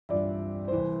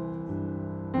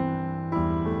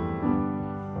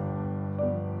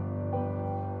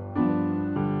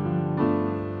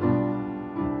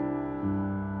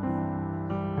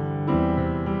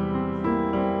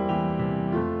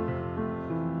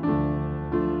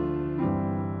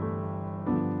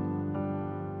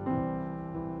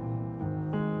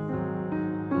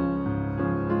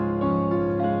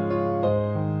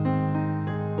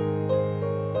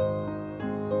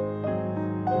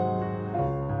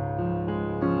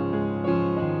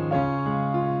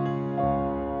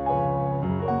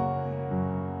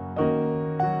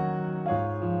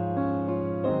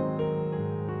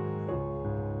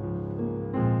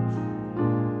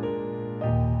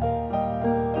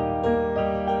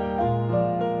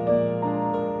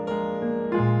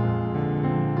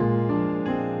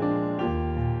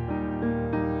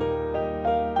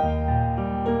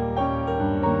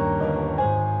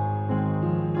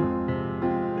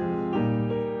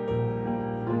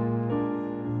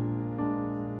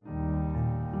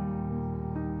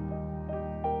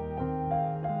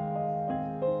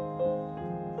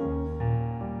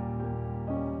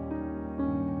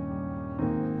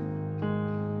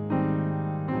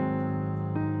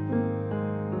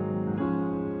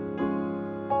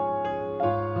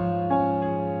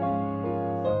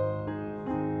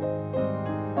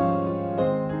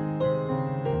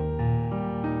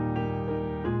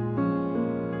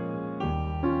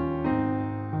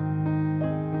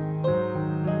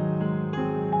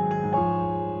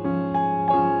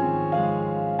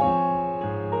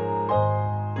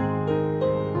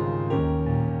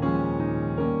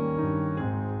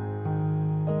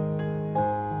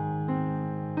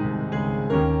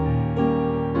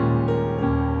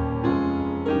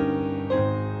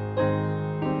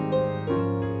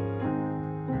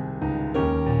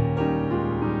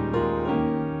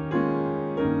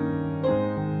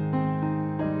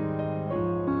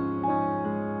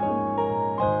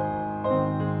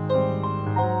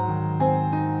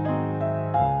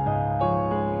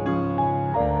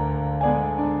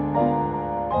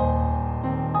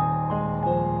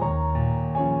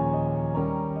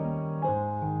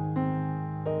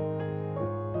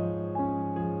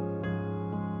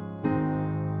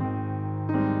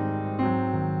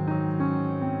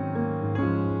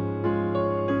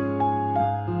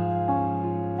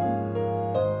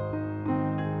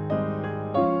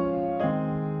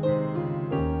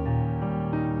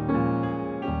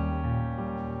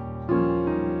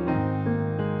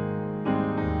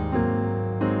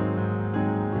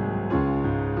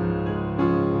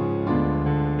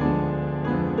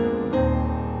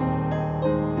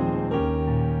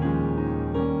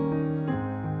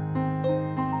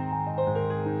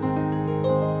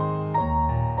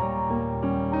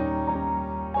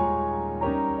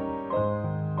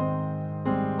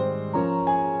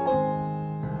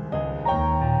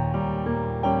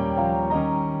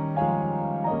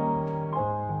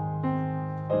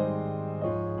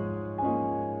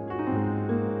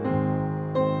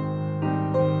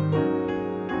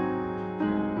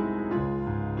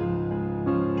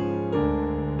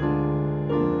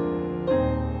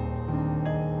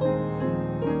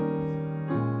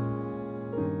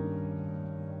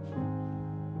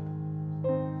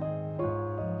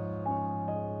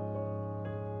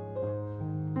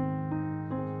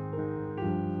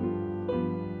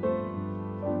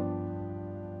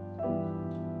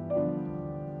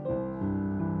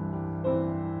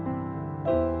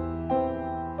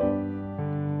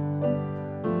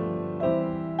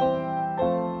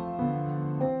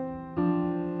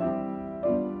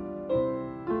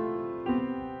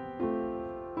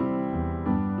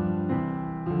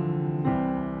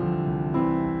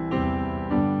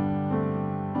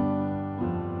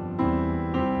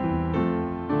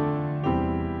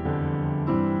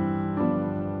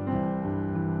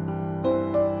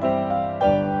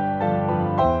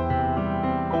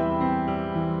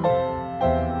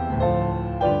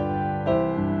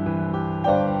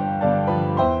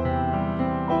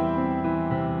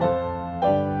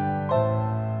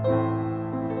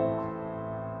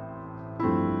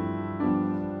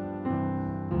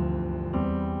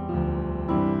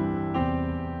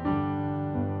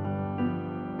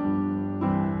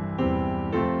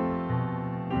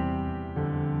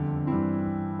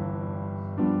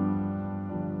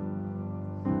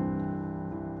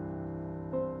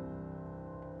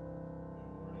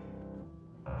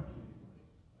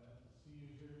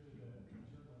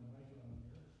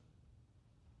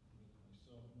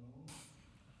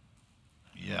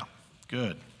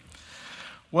Good.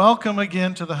 Welcome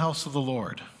again to the house of the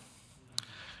Lord.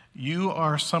 You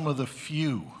are some of the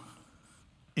few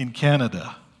in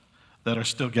Canada that are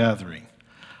still gathering.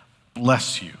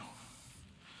 Bless you.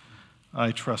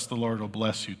 I trust the Lord will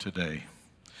bless you today.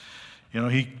 You know,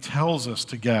 He tells us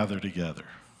to gather together.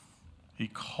 He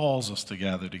calls us to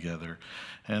gather together.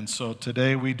 And so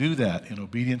today we do that in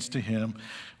obedience to Him,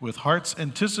 with hearts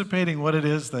anticipating what it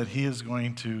is that He is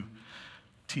going to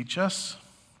teach us,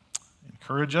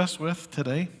 encourage us with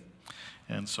today.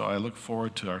 And so I look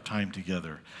forward to our time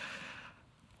together.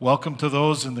 Welcome to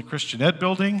those in the Christian Ed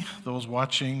building, those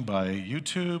watching by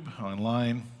YouTube,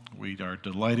 online. We are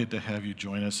delighted to have you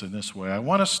join us in this way. I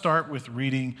want to start with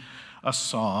reading a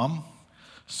psalm,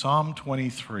 Psalm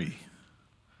 23.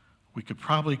 We could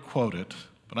probably quote it,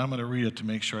 but I'm going to read it to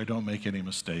make sure I don't make any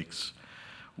mistakes.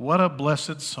 What a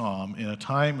blessed psalm in a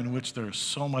time in which there is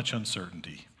so much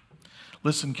uncertainty.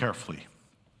 Listen carefully.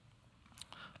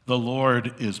 The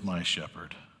Lord is my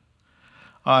shepherd.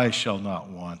 I shall not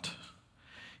want.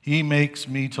 He makes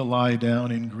me to lie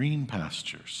down in green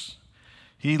pastures.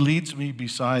 He leads me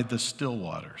beside the still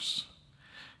waters.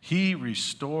 He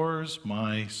restores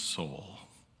my soul.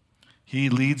 He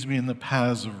leads me in the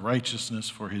paths of righteousness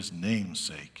for His name's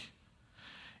sake.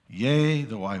 Yea,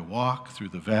 though I walk through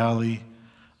the valley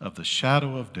of the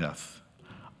shadow of death,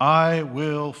 I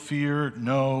will fear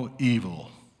no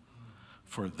evil,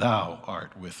 for Thou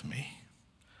art with me.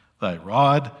 Thy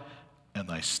rod and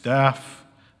Thy staff,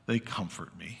 they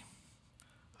comfort me.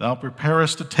 Thou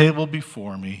preparest a table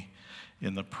before me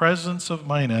in the presence of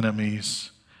mine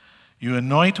enemies. You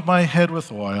anoint my head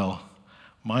with oil,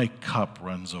 my cup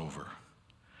runs over.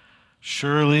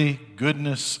 Surely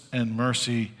goodness and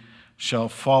mercy shall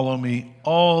follow me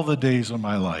all the days of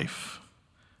my life,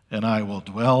 and I will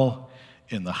dwell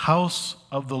in the house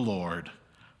of the Lord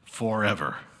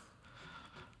forever.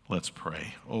 Let's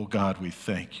pray. Oh God, we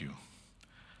thank You.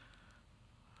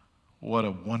 What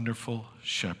a wonderful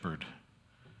shepherd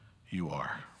You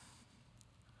are.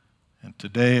 And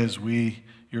today, as we,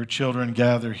 Your children,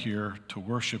 gather here to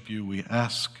worship You, we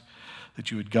ask that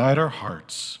You would guide our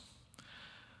hearts,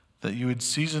 that You would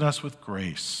season us with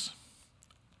grace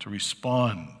to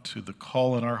respond to the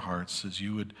call in our hearts, as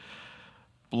You would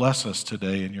bless us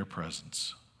today in Your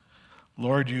presence.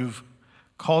 Lord, You've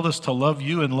called us to love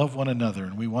You and love one another,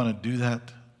 and we want to do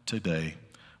that today.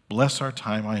 Bless our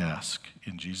time, I ask,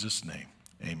 in Jesus' name.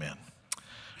 Amen. I'm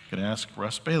going to ask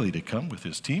Russ Bayley to come with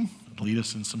his team and lead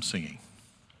us in some singing.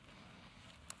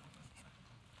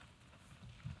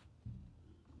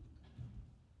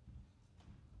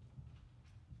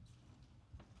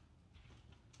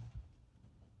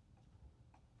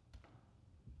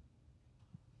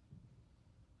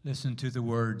 Listen to the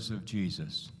words of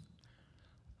Jesus.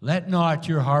 Let not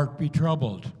your heart be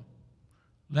troubled.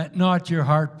 Let not your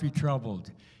heart be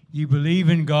troubled. Ye believe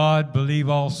in God, believe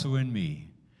also in me.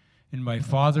 In my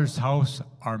Father's house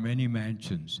are many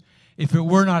mansions. If it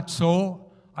were not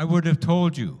so, I would have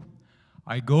told you.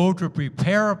 I go to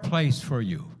prepare a place for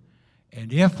you.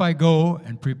 And if I go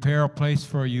and prepare a place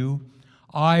for you,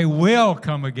 I will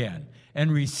come again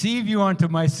and receive you unto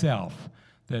myself,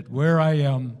 that where I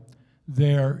am,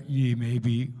 there ye may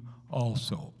be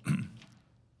also.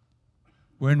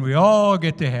 When we all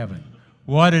get to heaven,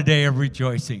 what a day of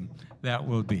rejoicing that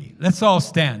will be. Let's all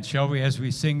stand, shall we, as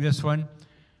we sing this one?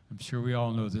 I'm sure we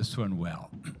all know this one well.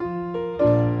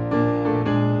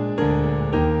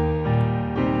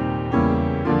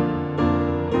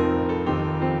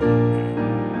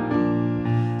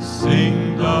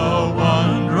 Sing the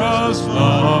wondrous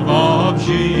love of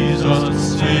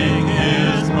Jesus, sing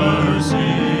His mercy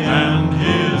and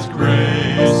His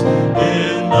grace.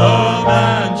 In the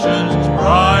mansions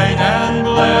bright and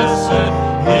blessed,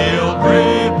 He'll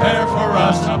prepare for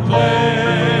us a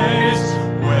place.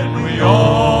 When we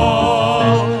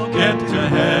all get to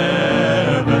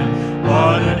heaven,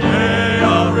 what a day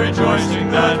of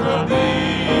rejoicing that will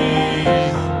be.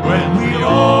 When we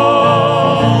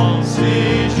all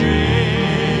see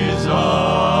Jesus,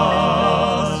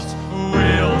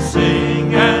 we'll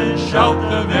sing and shout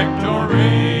the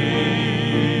victory.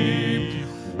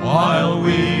 While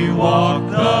we walk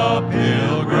the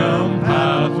pilgrim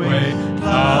pathway,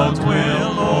 clouds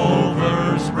will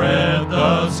overspread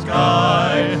the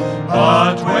sky.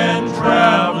 But when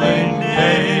traveling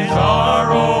days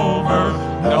are over,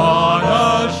 not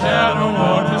a shadow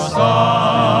nor a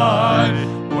sigh.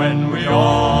 When we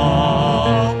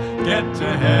all get to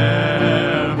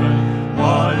heaven,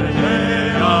 what a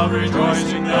day of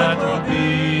rejoicing that will be.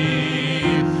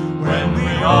 When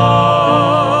we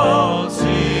all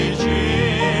see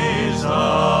Jesus,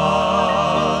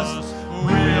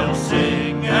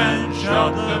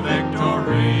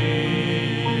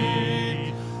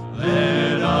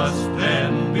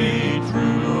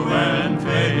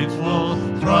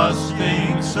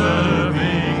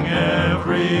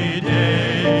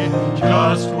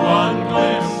 just one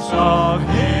glimpse of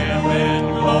Him in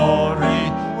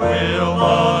glory will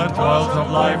the toils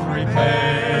of life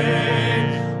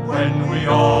repay. When we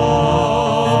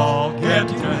all get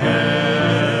to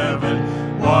heaven,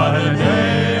 what a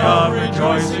day of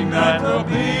rejoicing that will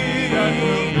be.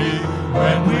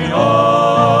 When we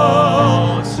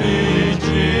all see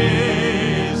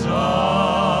Jesus,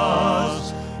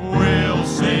 we'll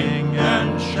sing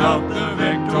and shout the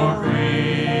victory.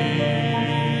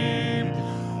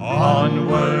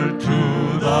 Onward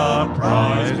to the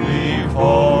prize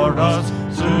before us,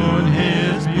 soon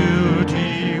His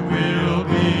beauty will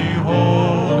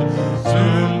behold.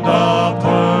 Soon the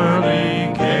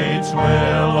pearly gates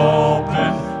will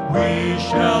open, we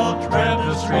shall tread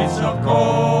the streets of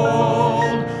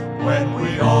gold. When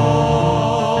we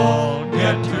all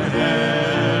get to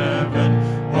heaven,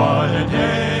 what a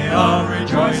day of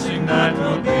rejoicing that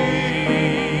will be.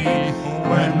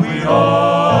 When we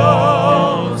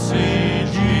all see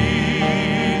Jesus,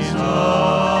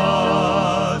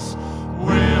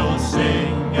 we'll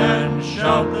sing and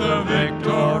shout the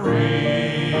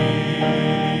victory.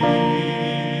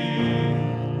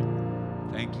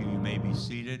 Thank you. You may be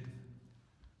seated.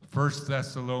 1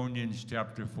 Thessalonians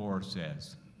chapter 4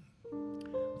 says,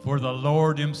 "For the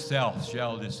Lord Himself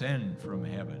shall descend from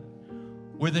heaven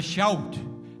with a shout,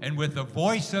 and with the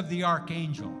voice of the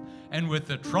archangel, and with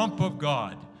the trump of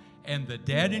God, and the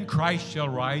dead in Christ shall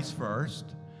rise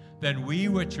first. Then we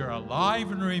which are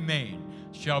alive and remain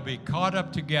shall be caught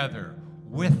up together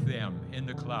with them in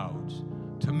the clouds,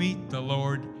 to meet the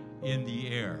Lord in the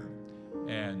air.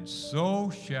 And so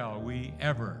shall we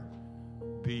ever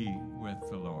be with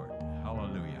the Lord."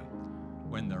 Hallelujah.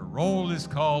 When the roll is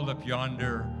called up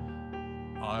yonder,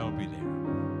 I'll be there.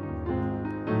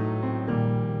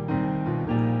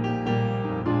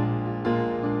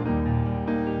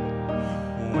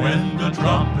 When the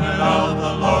trumpet of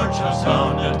the Lord shall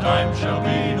sound, and time shall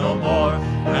be no more,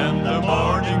 and the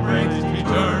morning breaks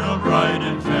eternal, bright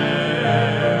and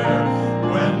fair.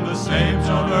 When the saints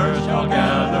on earth shall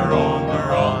gather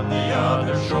over on the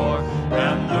other shore,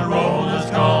 and the roll is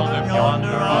called up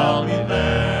yonder, I'll be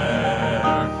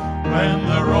there. When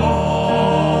the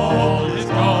roll is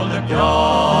called up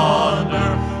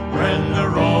yonder, when the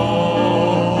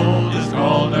roll is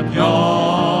called up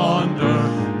yonder,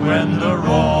 when the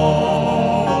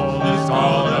roll is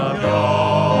called up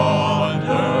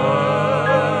yonder,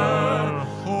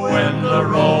 when the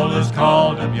roll is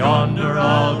called up yonder,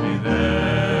 I'll be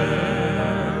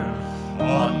there.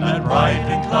 On that bright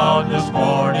and cloudless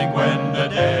morning, when the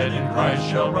dead in Christ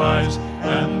shall rise,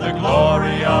 and the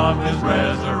glory of His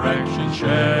resurrection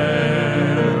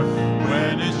share,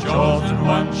 when His chosen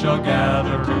ones shall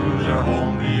gather to their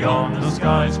home beyond the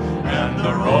skies, and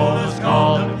the roll is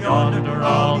called up yonder,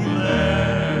 I'll be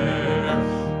there.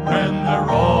 When the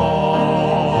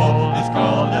roll is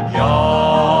called up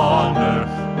yonder,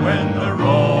 when the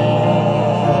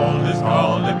roll is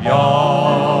called up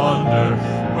yonder,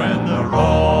 when the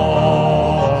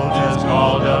roll is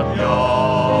called up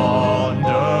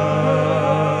yonder,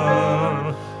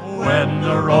 when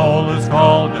the roll is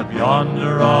called up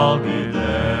yonder, I'll be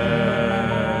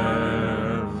there.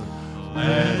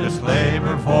 Let us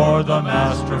labor for the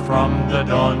Master from the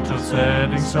dawn till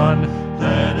setting sun.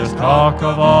 Let us talk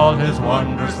of all His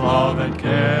wondrous love and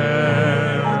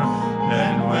care.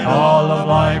 Then when all of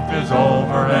life is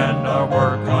over and our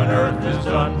work on earth is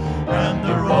done, and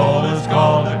the roll is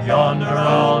called up yonder,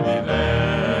 I'll be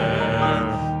there.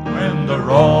 When the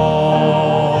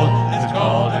roll is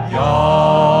called up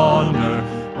yonder,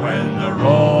 when the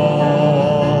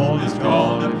roll is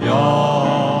called up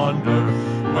yonder,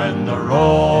 when the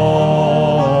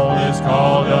roll is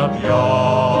called up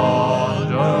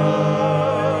yonder,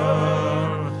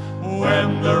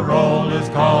 when the roll is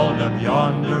called up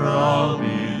yonder, I'll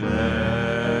be there.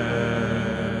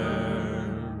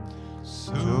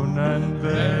 Soon and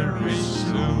very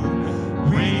soon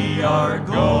we are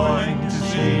going to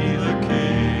see the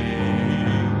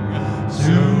King.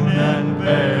 Soon and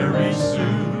very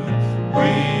soon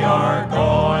we are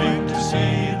going to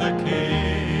see the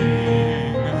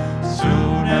King.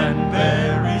 Soon and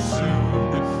very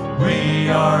soon we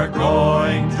are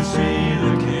going to see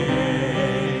the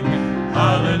King.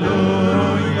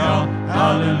 Hallelujah,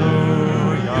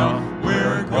 hallelujah,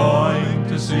 we're going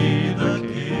to see the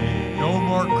King. No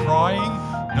more crying.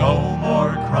 No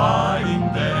more crying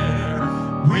there.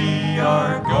 We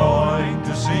are going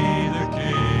to see the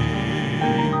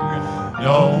King.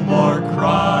 No more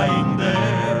crying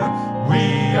there. We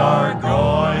are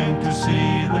going to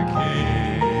see the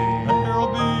King.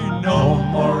 There'll be no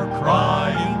more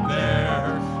crying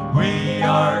there. We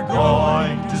are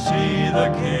going to see the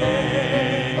King.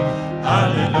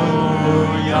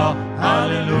 hallelujah,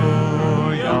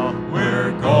 hallelujah.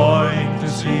 We're going to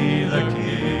see the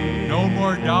King. No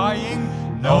more dying.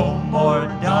 No more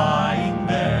dying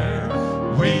there.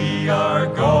 We are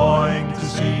going to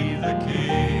see the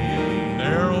King.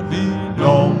 There'll be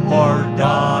No more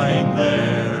dying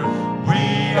there.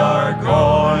 We are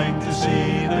going to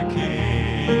see the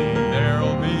King.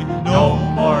 There'll be No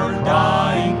more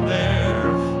dying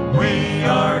there. We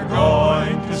are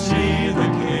going to see the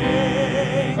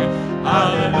King.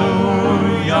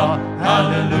 Hallelujah,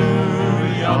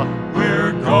 hallelujah.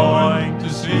 We're going to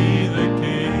see the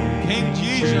King. King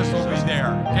Jesus will be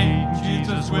there. King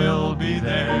Jesus will be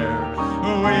there.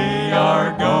 We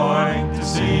are going to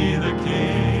see the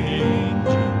King.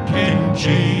 King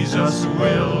Jesus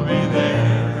will be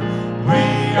there.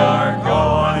 We are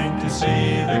going to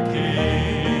see the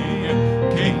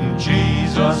King. King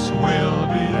Jesus will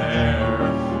be there.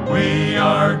 We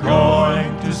are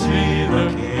going to see the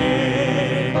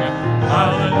King.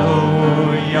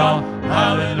 Hallelujah,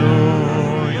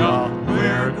 hallelujah.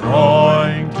 We're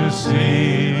going to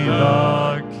see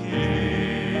the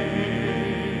King.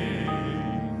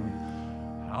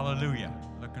 Hallelujah.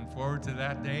 Looking forward to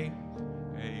that day.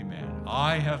 Amen.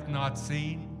 Eye hath not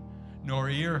seen, nor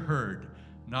ear heard,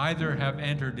 neither have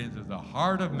entered into the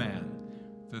heart of man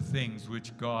the things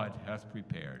which God hath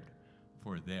prepared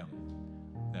for them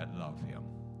that love him.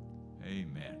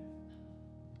 Amen.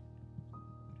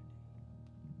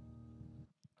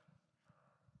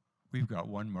 We've got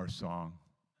one more song.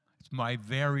 It's my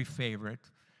very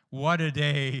favorite. What a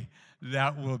day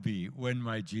that will be when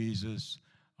my Jesus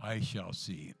I shall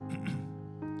see.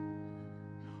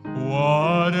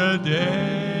 What a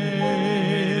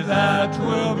day that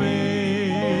will be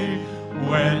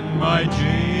when my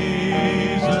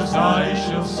Jesus I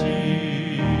shall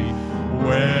see.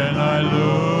 When I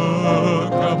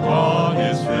look upon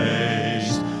his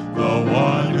face, the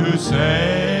one who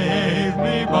saved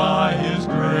me by his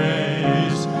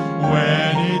grace.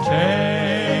 When he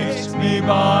takes me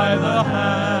by the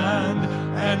hand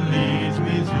and leads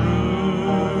me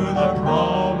through the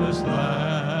promised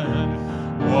land.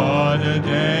 What a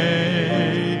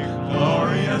day,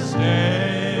 glorious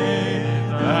day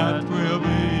that will be.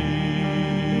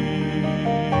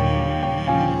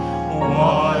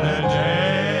 What a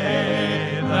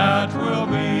day that will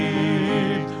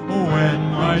be when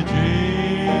my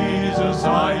Jesus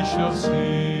I shall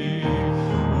see.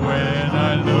 When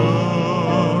I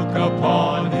look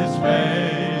upon his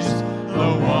face,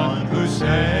 the one who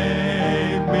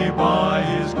saved me by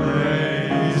his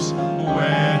grace.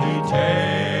 When he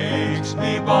takes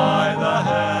me by the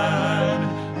hand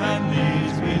and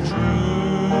leads me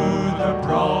through the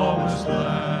promised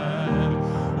land.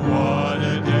 What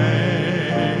a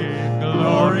day,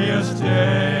 glorious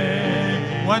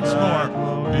day. Once more.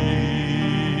 Will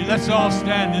be. Let's all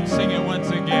stand and sing it once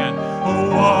again.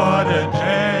 What a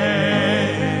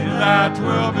day that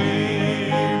will be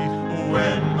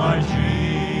when my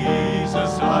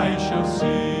Jesus I shall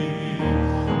see.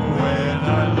 When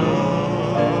I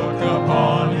look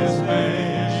upon his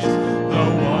face, the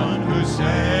one who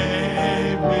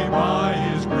saved me by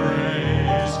his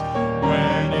grace.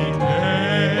 When he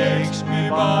takes me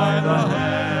by the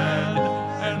hand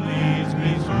and leads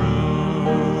me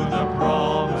through the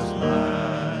promised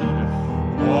land.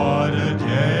 What a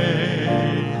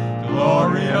day,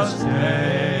 glorious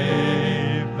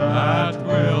day that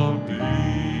will be.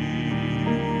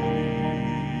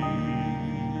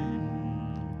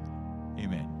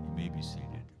 Amen. You may be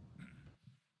seated.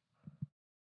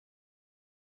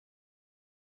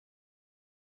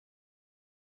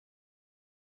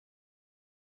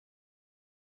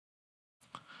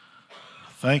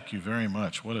 Thank you very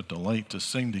much. What a delight to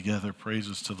sing together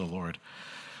praises to the Lord.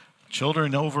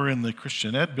 Children over in the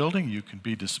Christian Ed building, you can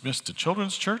be dismissed to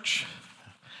Children's Church.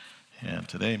 And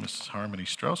today, Mrs. Harmony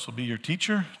Strauss will be your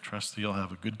teacher. Trust that you'll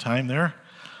have a good time there,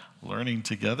 learning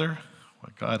together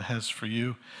what God has for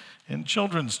you in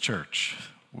Children's Church.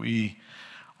 We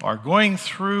are going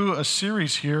through a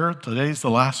series here. Today's the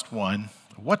last one.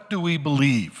 What do we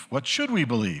believe? What should we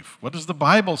believe? What does the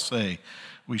Bible say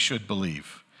we should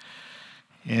believe?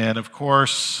 And of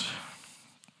course,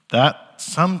 that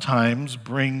sometimes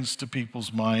brings to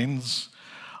people's minds,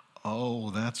 oh,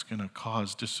 that's going to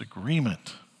cause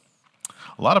disagreement.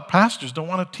 A lot of pastors don't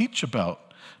want to teach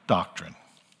about doctrine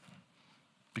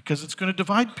because it's going to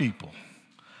divide people.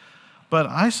 But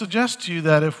I suggest to you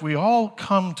that if we all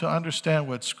come to understand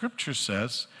what Scripture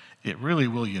says, it really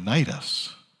will unite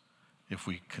us. If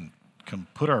we can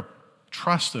put our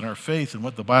trust and our faith in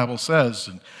what the Bible says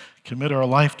and commit our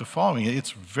life to following it,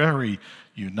 it's very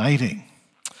uniting.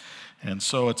 And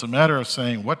so it's a matter of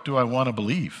saying, what do I want to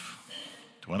believe?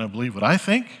 Do I want to believe what I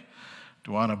think?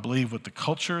 Do I want to believe what the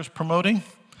culture is promoting?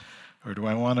 Or do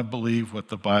I want to believe what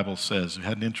the Bible says? We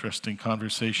had an interesting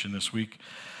conversation this week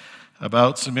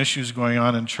about some issues going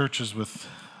on in churches with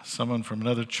someone from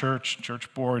another church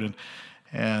board,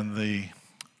 and the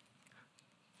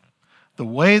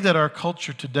way that our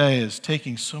culture today is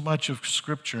taking so much of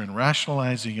Scripture and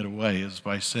rationalizing it away is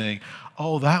by saying,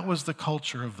 oh, that was the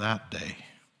culture of that day.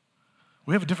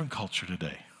 We have a different culture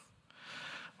today.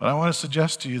 But I want to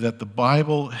suggest to you that the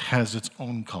Bible has its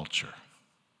own culture,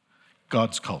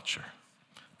 God's culture.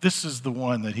 This is the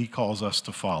one that he calls us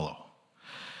to follow.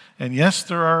 And yes,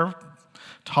 there are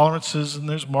tolerances and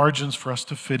there's margins for us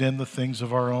to fit in the things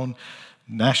of our own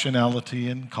nationality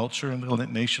and culture and the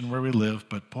nation where we live,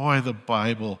 but boy, the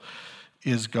Bible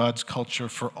is God's culture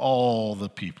for all the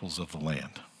peoples of the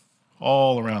land,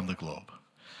 all around the globe.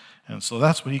 And so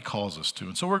that's what he calls us to.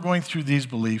 And so we're going through these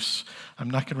beliefs. I'm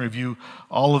not going to review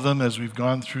all of them as we've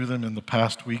gone through them in the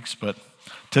past weeks, but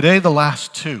today the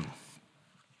last two.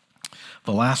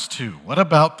 The last two. What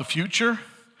about the future?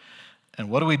 And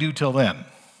what do we do till then?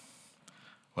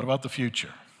 What about the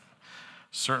future?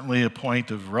 Certainly a point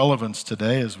of relevance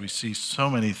today as we see so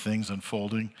many things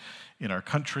unfolding in our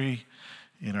country,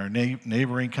 in our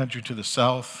neighboring country to the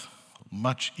south.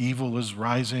 Much evil is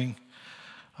rising,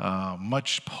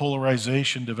 much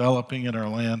polarization developing in our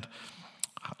land.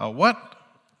 What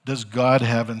does God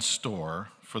have in store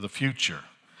for the future?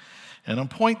 And on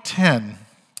point 10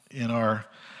 in our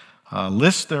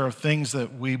list there of things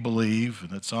that we believe,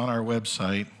 and it's on our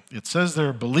website. It says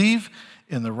there, believe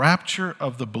in the rapture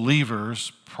of the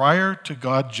believers prior to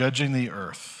God judging the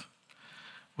earth,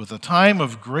 with a time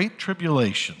of great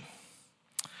tribulation,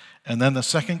 and then the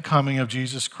second coming of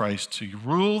Jesus Christ to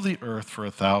rule the earth for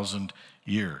 1,000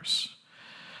 years.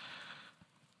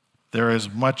 There is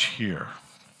much here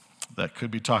that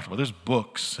could be talked about. There's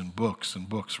books and books and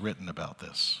books written about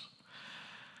this.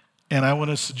 And I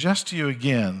want to suggest to you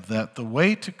again that the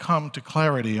way to come to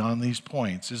clarity on these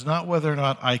points is not whether or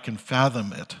not I can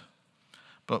fathom it,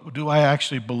 but do I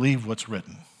actually believe what's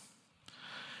written?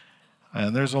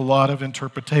 And there's a lot of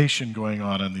interpretation going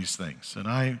on in these things. And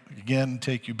I, again,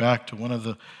 take you back to one of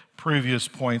the previous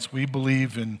points. We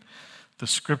believe in the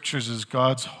Scriptures as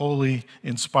God's holy,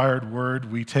 inspired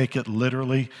word. We take it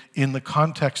literally in the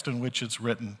context in which it's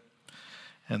written.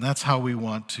 And that's how we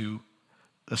want to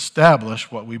establish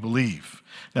what we believe.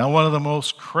 Now, one of the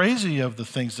most crazy of the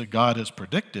things that God has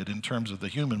predicted in terms of the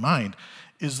human mind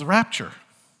is the rapture.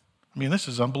 I mean, this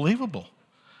is unbelievable.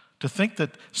 To think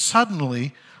that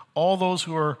suddenly all those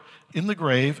who are in the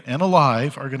grave and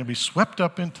alive are going to be swept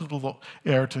up into the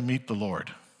air to meet the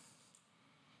Lord.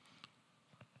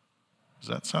 Does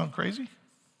that sound crazy?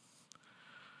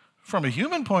 From a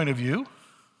human point of view,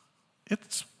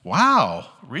 it's wow,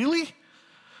 really?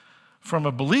 From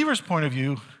a believer's point of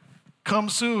view, come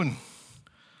soon.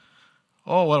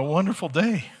 Oh, what a wonderful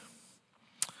day.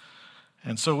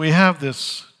 And so we have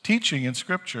this teaching in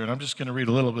Scripture, and I'm just going to read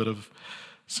a little bit of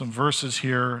some verses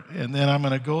here, and then I'm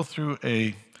going to go through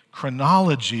a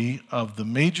chronology of the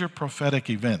major prophetic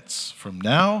events from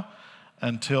now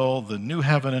until the new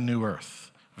heaven and new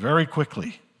earth, very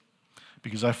quickly.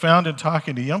 Because I found in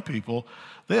talking to young people,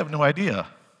 they have no idea.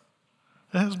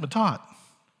 It hasn't been taught.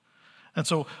 And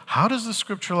so how does the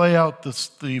Scripture lay out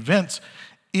the events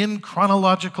in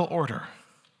chronological order?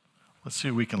 Let's see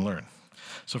what we can learn.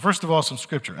 So first of all, some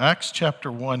Scripture. Acts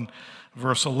chapter 1,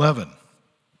 verse 11.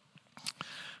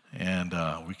 And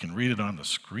we can read it on the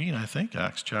screen, I think.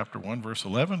 Acts chapter 1, verse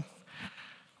 11.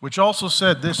 Which also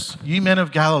said, this, ye men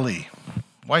of Galilee,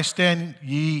 why stand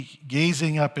ye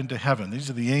gazing up into heaven? These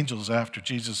are the angels after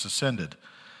Jesus ascended.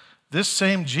 This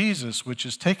same Jesus, which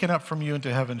is taken up from you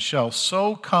into heaven, shall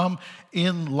so come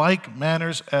in like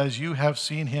manners as you have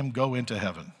seen him go into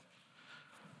heaven.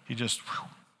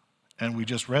 And we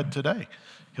just read today,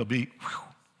 he'll be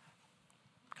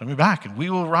coming back, and we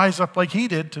will rise up like he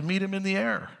did to meet him in the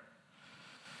air.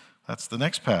 That's the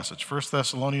next passage, 1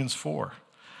 Thessalonians 4,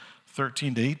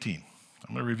 13 to 18.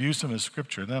 I'm going to review some of the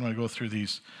Scripture, and then I'm going to go through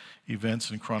these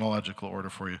events in chronological order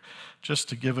for you, just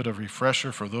to give it a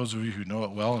refresher for those of you who know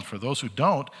it well, and for those who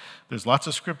don't, there's lots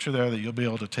of Scripture there that you'll be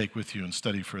able to take with you and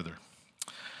study further.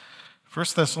 1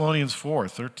 Thessalonians 4,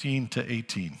 13 to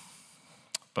 18.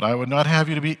 But I would not have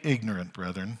you to be ignorant,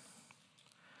 brethren,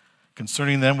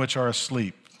 concerning them which are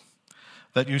asleep,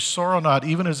 that you sorrow not,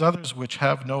 even as others which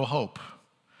have no hope.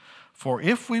 For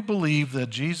if we believe that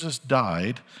Jesus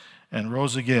died and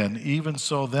rose again, even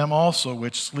so them also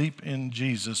which sleep in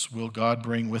Jesus will God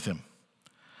bring with him.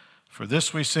 For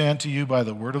this we say unto you by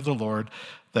the word of the Lord,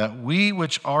 that we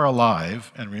which are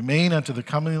alive and remain unto the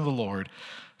coming of the Lord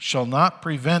shall not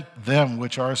prevent them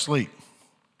which are asleep.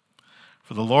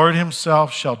 For the Lord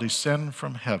himself shall descend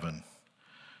from heaven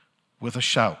with a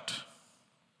shout,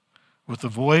 with the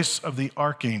voice of the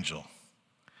archangel,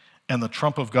 and the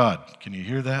trump of God." Can you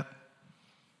hear that?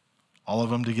 All of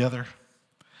them together.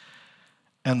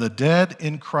 "And the dead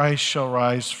in Christ shall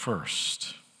rise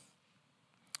first.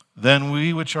 Then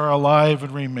we which are alive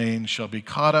and remain shall be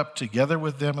caught up together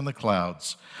with them in the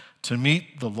clouds to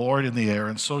meet the Lord in the air,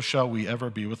 and so shall we ever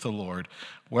be with the Lord.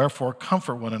 Wherefore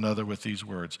comfort one another with these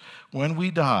words. When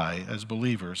we die as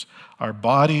believers, our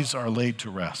bodies are laid to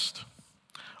rest.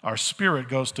 Our spirit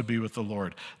goes to be with the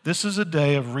Lord. This is a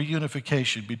day of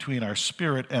reunification between our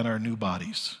spirit and our new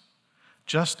bodies,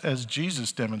 just as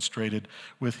Jesus demonstrated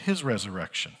with his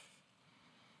resurrection,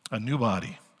 a new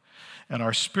body. And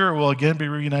our spirit will again be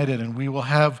reunited, and we will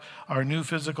have our new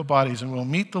physical bodies, and we'll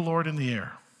meet the Lord in the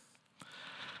air.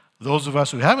 Those of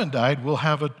us who haven't died will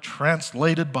have a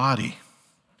translated body,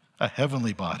 a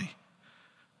heavenly body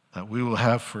that we will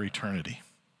have for eternity.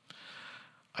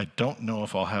 I don't know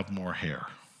if I'll have more hair.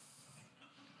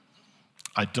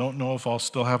 I don't know if I'll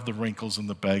still have the wrinkles and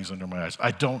the bags under my eyes.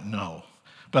 I don't know.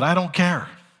 But I don't care,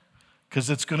 because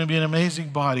it's going to be an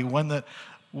amazing body, one that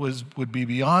would be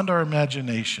beyond our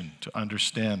imagination to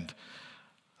understand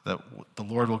that the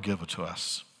Lord will give it to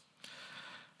us.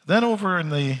 Then over in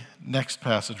the next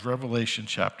passage, Revelation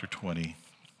chapter 20,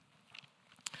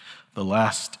 the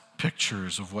last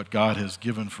pictures of what God has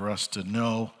given for us to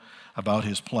know about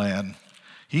his plan.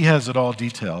 He has it all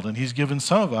detailed, and he's given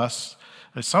some of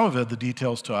it, the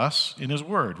details to us in his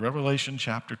word. Revelation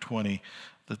chapter 20,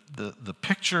 the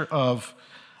picture of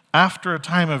after a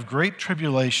time of great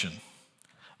tribulation,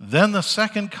 then the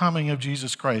second coming of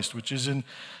Jesus Christ, which is in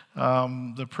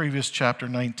the previous chapter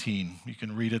 19. You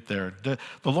can read it there. The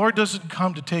Lord doesn't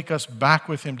come to take us back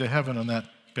with him to heaven on that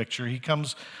picture. He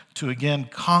comes to again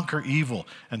conquer evil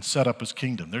and set up his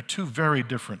kingdom. They're two very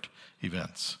different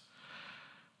events.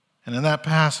 And in that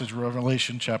passage,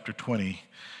 Revelation chapter 20,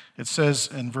 it says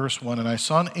in verse 1, "And I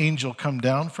saw an angel come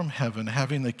down from heaven,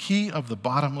 having the key of the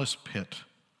bottomless pit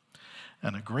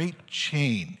and a great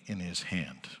chain in his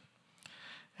hand.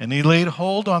 And he laid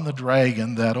hold on the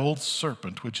dragon, that old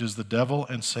serpent, which is the devil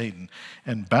and Satan,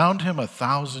 and bound him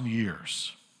 1,000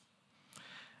 years,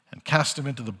 and cast him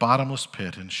into the bottomless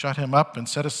pit, and shut him up, and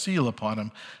set a seal upon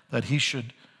him, that he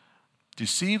should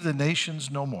deceive the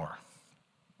nations no more,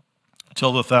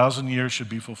 till the 1,000 years should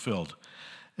be fulfilled.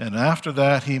 And after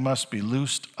that he must be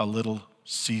loosed a little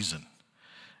season.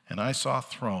 And I saw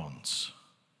thrones,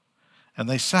 and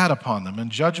they sat upon them,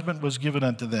 and judgment was given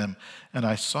unto them. And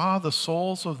I saw the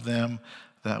souls of them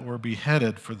that were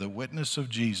beheaded for the witness of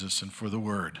Jesus and for the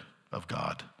word of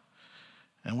God,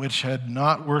 and which had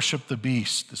not worshipped the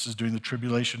beast," this is during the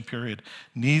tribulation period,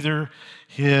 "neither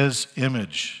his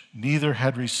image, neither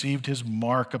had received his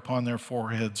mark upon their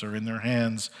foreheads or in their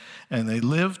hands. And they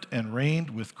lived and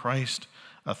reigned with Christ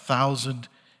 1,000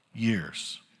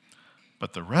 years.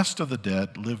 But the rest of the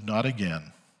dead lived not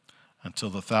again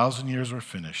until the 1,000 years were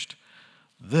finished.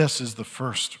 This is the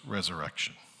first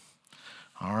resurrection."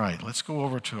 All right, let's go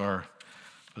over to our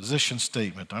position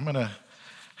statement. I'm going to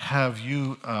have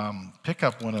you pick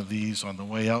up one of these on the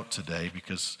way out today,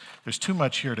 because there's too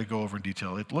much here to go over in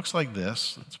detail. It looks like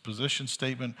this. It's a position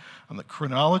statement on the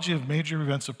chronology of major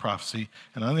events of prophecy,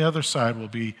 and on the other side will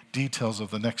be details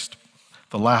of the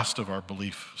last of our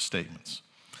belief statements.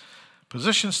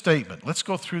 Position statement. Let's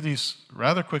go through these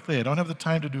rather quickly. I don't have the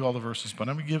time to do all the verses, but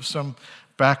I'm going to give some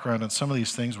background on some of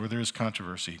these things where there is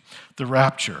controversy. The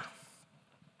rapture.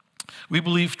 We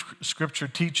believe Scripture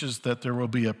teaches that there will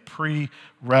be a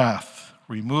pre-wrath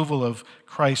removal of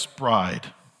Christ's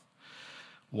bride.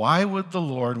 Why would the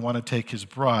Lord want to take his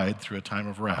bride through a time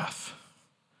of wrath?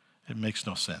 It makes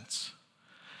no sense.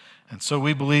 And so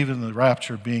we believe in the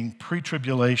rapture being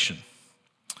pre-tribulation.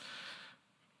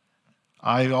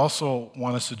 I also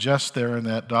want to suggest there in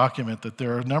that document that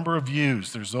there are a number of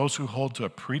views. There's those who hold to a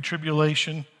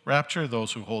pre-tribulation rapture,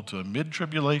 those who hold to a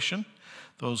mid-tribulation,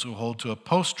 those who hold to a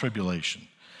post-tribulation.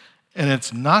 And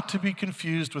it's not to be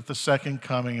confused with the second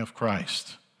coming of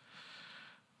Christ.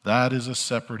 That is a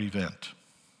separate event.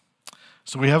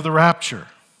 So we have the rapture.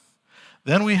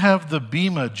 Then we have the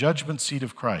Bema, judgment seat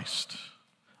of Christ.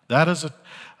 That is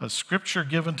a scripture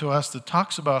given to us that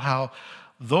talks about how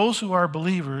those who are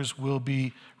believers will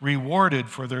be rewarded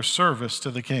for their service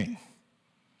to the King.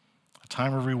 A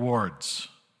time of rewards.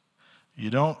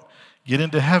 You don't get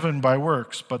into heaven by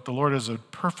works, but the Lord is a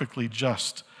perfectly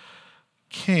just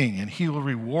King, and he will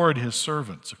reward his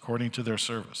servants according to their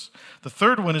service. The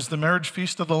third one is the marriage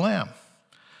feast of the Lamb.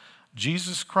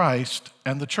 Jesus Christ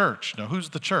and the church. Now, who's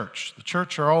the church? The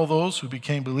church are all those who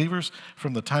became believers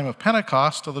from the time of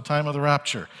Pentecost to the time of the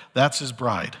rapture. That's his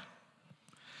bride.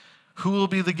 Who will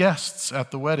be the guests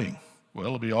at the wedding? Well,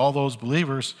 it'll be all those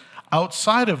believers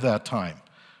outside of that time,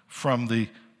 from the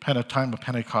time of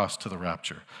Pentecost to the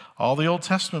rapture. All the Old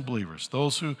Testament believers,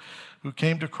 those who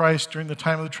came to Christ during the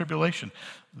time of the tribulation,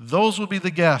 those will be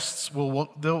the guests.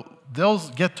 They'll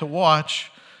get to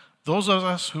watch those of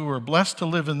us who are blessed to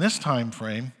live in this time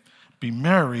frame be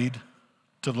married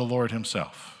to the Lord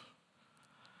himself.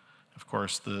 Of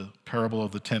course, the parable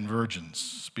of the 10 virgins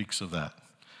speaks of that.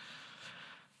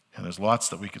 And there's lots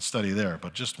that we could study there,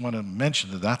 but just want to mention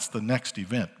that that's the next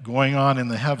event going on in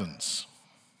the heavens.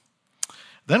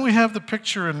 Then we have the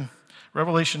picture in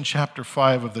Revelation chapter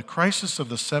 5 of the crisis of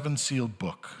the seven-sealed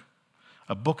book.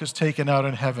 A book is taken out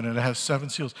in heaven and it has 7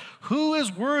 seals. Who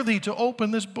is worthy to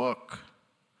open this book?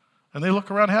 And they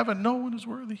look around heaven, no one is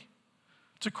worthy.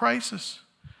 It's a crisis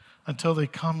until they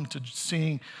come to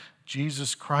seeing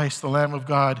Jesus Christ, the Lamb of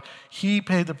God. He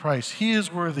paid the price. He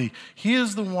is worthy. He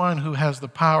is the one who has the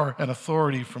power and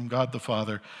authority from God the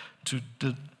Father to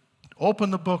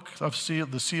open the book of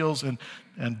the seals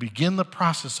and begin the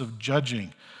process of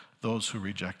judging those who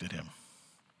rejected him.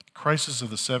 Crisis of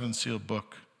the 7-sealed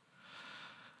book.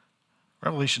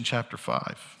 Revelation chapter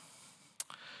 5.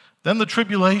 Then the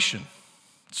tribulation.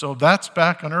 So that's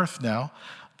back on earth now.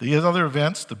 The other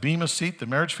events, the Bema Seat, the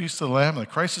marriage feast of the Lamb, the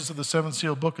crisis of the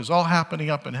 7-sealed book is all happening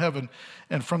up in heaven.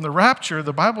 And from the rapture,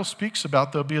 the Bible speaks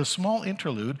about there'll be a small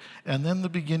interlude and then the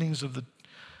beginnings of the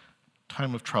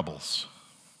time of troubles.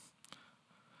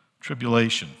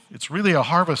 Tribulation. It's really a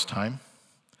harvest time.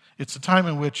 It's a time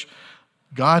in which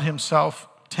God himself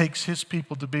takes his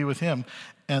people to be with him.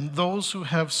 And those who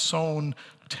have sown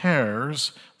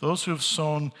tares, those who have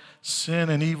sown sin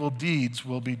and evil deeds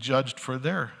will be judged for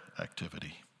their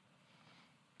activity.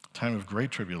 Time of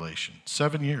great tribulation,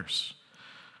 7 years.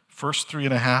 First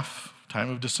 3.5, time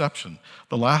of deception.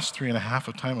 The last 3.5,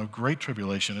 a time of great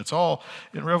tribulation. It's all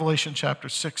in Revelation chapter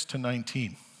 6 to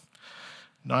 19.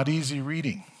 Not easy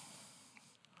reading.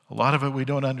 A lot of it we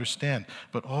don't understand,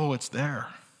 but it's there.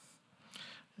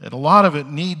 And a lot of it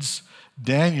needs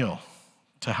Daniel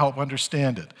to help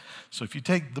understand it. So if you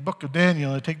take the book of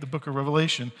Daniel and take the book of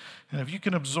Revelation, and if you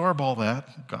can absorb all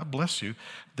that, God bless you,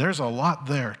 there's a lot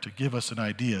there to give us an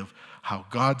idea of how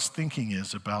God's thinking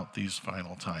is about these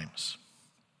final times.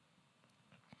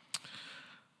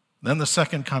 Then the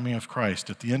second coming of Christ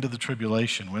at the end of the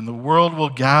tribulation, when the world will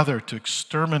gather to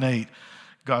exterminate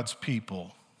God's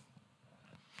people.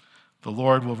 The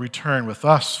Lord will return with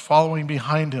us following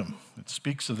behind him. It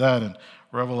speaks of that in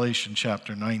Revelation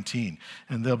chapter 19.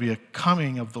 And there'll be a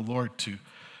coming of the Lord to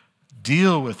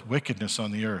deal with wickedness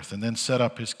on the earth and then set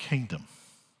up his kingdom.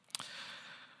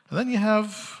 And then you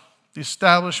have the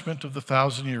establishment of the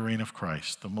 1,000-year reign of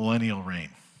Christ, the millennial reign.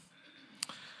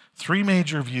 3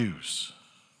 major views.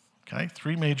 Okay,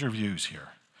 3 major views here.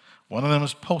 One of them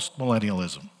is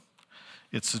postmillennialism.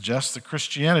 It suggests that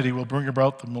Christianity will bring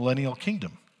about the millennial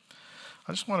kingdom.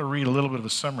 I just want to read a little bit of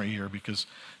a summary here because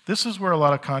this is where a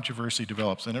lot of controversy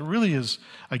develops. And it really is,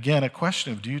 again, a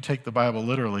question of do you take the Bible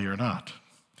literally or not?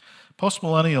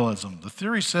 Postmillennialism. The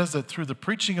theory says that through the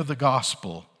preaching of the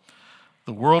gospel,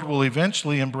 the world will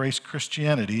eventually embrace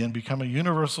Christianity and become a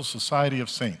universal society of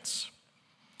saints.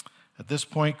 At this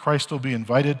point, Christ will be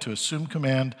invited to assume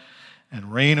command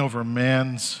and reign over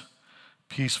man's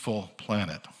peaceful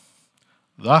planet.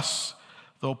 Thus,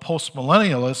 though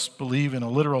postmillennialists believe in a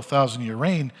literal 1,000-year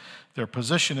reign, their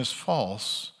position is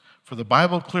false, for the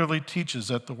Bible clearly teaches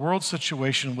that the world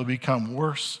situation will become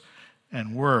worse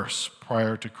and worse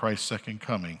prior to Christ's second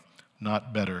coming,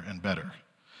 not better and better.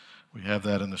 We have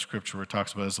that in the scripture where it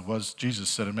talks about, as it was, Jesus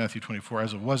said in Matthew 24,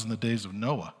 as it was in the days of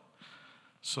Noah,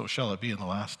 so shall it be in the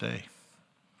last day.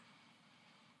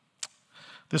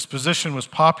 This position was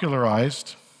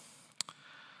popularized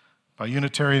by a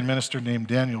Unitarian minister named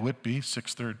Daniel Whitby,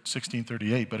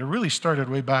 1638, but it really started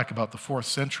way back about the 4th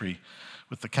century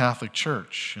with the Catholic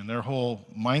Church and their whole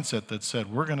mindset that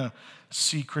said, we're going to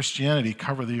see Christianity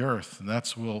cover the earth, and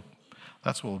that's what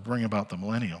will bring about the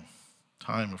millennial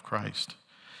time of Christ.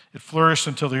 It flourished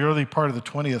until the early part of the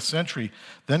 20th century.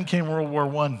 Then came World War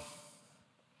I,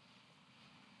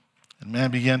 and man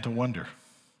began to wonder.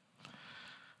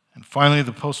 And finally,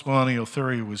 the postmillennial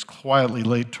theory was quietly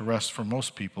laid to rest for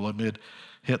most people amid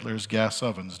Hitler's gas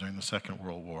ovens during the Second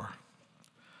World War.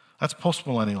 That's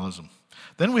postmillennialism.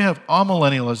 Then we have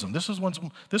amillennialism.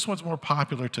 This one's more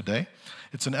popular today.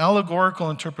 It's an allegorical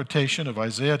interpretation of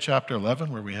Isaiah chapter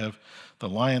 11, where we have the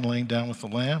lion laying down with the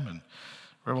lamb, and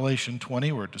Revelation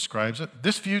 20, where it describes it.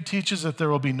 This view teaches that there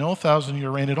will be no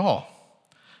 1,000-year reign at all,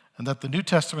 and that the New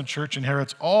Testament church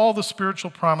inherits all the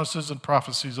spiritual promises and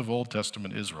prophecies of Old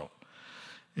Testament Israel.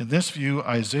 In this view,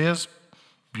 Isaiah's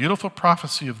beautiful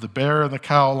prophecy of the bear and the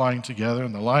cow lying together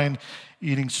and the lion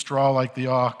eating straw like the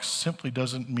ox simply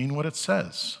doesn't mean what it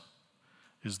says,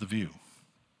 is the view.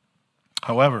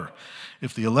 However,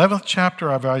 if the 11th chapter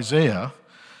of Isaiah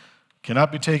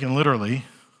cannot be taken literally,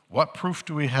 what proof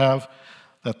do we have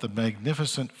that the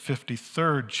magnificent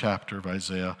 53rd chapter of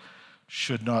Isaiah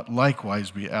should not likewise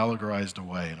be allegorized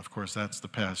away? And of course, that's the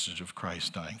passage of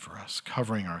Christ dying for us,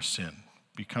 covering our sin,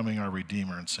 becoming our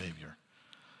Redeemer and Savior.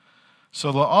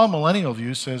 So the all-millennial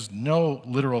view says no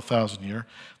literal 1,000-year.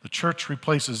 The church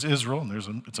replaces Israel,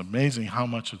 and it's amazing how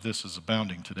much of this is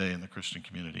abounding today in the Christian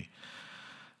community.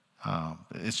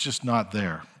 It's just not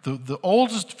there. The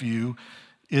oldest view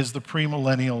is the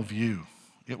premillennial view.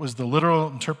 It was the literal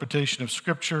interpretation of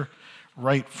Scripture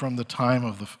right from the time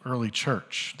of the early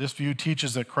church. This view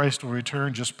teaches that Christ will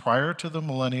return just prior to the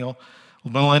millennium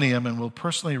and will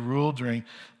personally rule during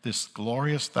this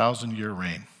glorious 1,000-year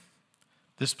reign.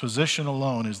 This position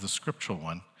alone is the scriptural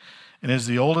one and is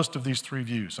the oldest of these three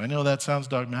views. I know that sounds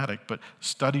dogmatic, but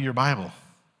study your Bible.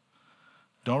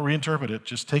 Don't reinterpret it,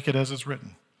 just take it as it's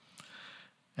written.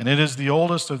 And it is the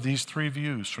oldest of these three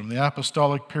views. From the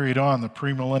apostolic period on, the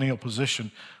premillennial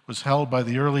position was held by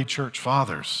the early church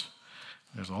fathers.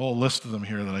 There's a whole list of them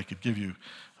here that I could give you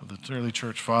of the early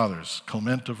church fathers.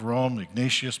 Clement of Rome,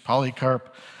 Ignatius,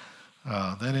 Polycarp,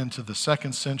 then into the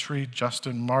 2nd century,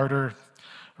 Justin Martyr,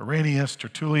 Irenaeus,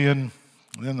 Tertullian,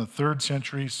 and then the 3rd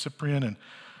century, Cyprian and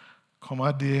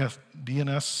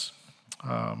Commodianus.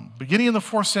 Beginning in the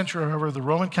 4th century, however, the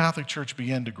Roman Catholic Church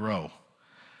began to grow,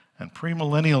 and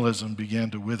premillennialism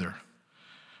began to wither.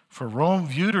 For Rome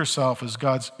viewed herself as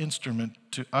God's instrument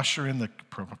to usher in the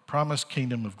promised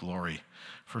kingdom of glory.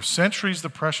 For centuries, the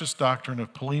precious doctrine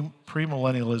of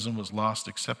premillennialism was lost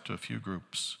except to a few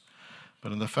groups.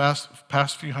 But in the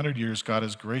past few hundred years, God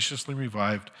has graciously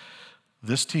revived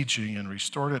this teaching and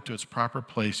restored it to its proper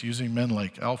place using men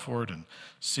like Alford and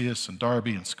Sias and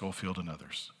Darby and Schofield and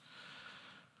others.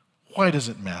 Why does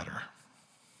it matter?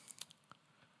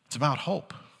 It's about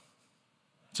hope.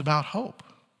 It's about hope.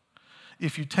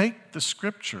 If you take the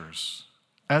scriptures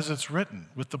as it's written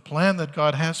with the plan that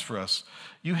God has for us,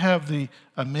 you have the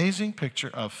amazing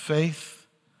picture of faith,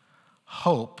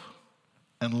 hope,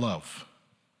 and love.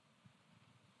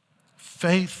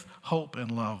 Faith, hope, and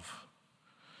love.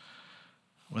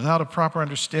 Without a proper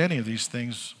understanding of these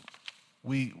things,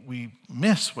 we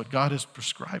miss what God has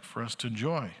prescribed for us to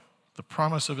enjoy. The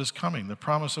promise of his coming, the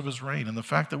promise of his reign, and the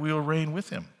fact that we will reign with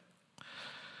him.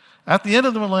 At the end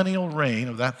of the millennial reign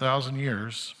of that 1,000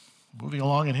 years, moving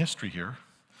along in history here,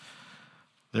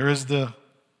 there is the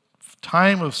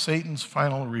time of Satan's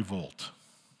final revolt.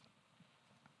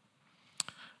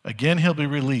 Again, he'll be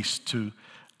released to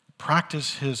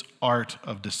practice his art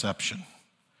of deception.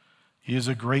 He is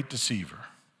a great deceiver,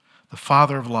 the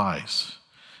father of lies.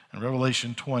 And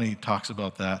Revelation 20 talks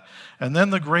about that. And then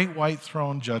the great white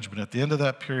throne judgment. At the end of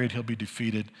that period, he'll be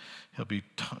defeated. He'll be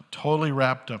totally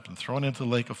wrapped up and thrown into the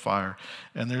lake of fire.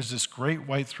 And there's this great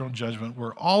white throne judgment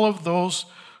where all of those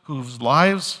whose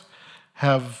lives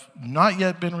have not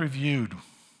yet been reviewed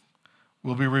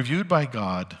will be reviewed by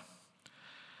God.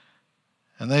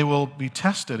 And they will be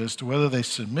tested as to whether they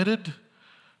submitted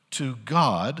to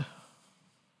God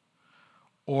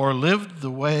or lived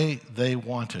the way they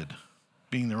wanted,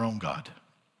 being their own God.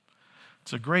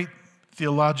 It's a great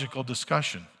theological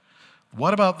discussion.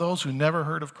 What about those who never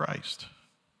heard of Christ?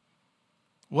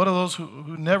 What are those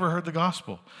who never heard the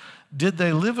gospel? Did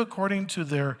they live according to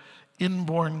their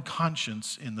inborn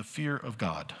conscience in the fear of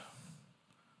God?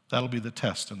 That'll be the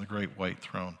test in the great white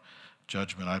throne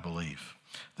judgment, I believe.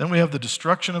 Then we have the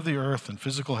destruction of the earth and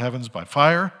physical heavens by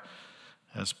fire,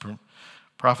 as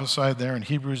prophesied there in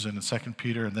Hebrews and in 2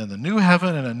 Peter, and then the new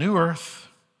heaven and a new earth,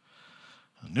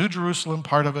 a new Jerusalem,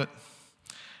 part of it,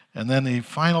 and then the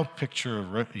final picture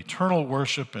of eternal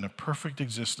worship and a perfect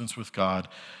existence with God,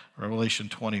 Revelation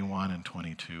 21 and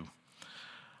 22.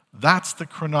 That's the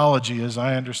chronology as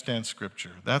I understand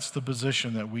Scripture. That's the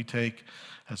position that we take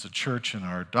as a church in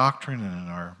our doctrine and in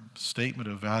our statement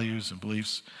of values and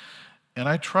beliefs. And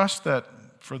I trust that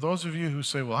for those of you who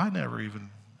say, well, I never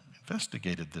even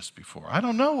investigated this before. I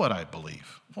don't know what I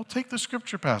believe. Well, take the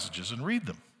Scripture passages and read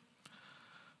them.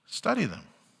 Study them.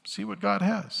 See what God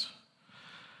has.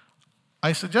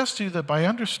 I suggest to you that by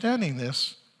understanding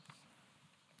this,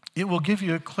 it will give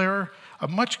you a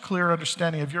much clearer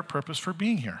understanding of your purpose for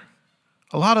being here.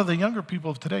 A lot of the younger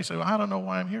people of today say, well, I don't know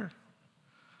why I'm here.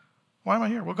 Why am I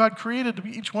here? Well, God created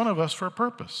each one of us for a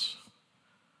purpose.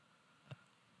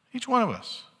 Each one of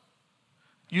us,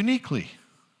 uniquely.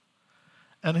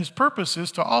 And his purpose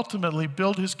is to ultimately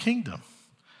build his kingdom.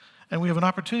 And we have an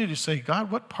opportunity to say, God,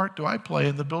 what part do I play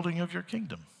in the building of your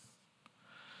kingdom?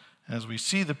 As we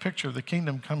see the picture of the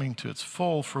kingdom coming to its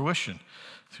full fruition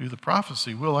through the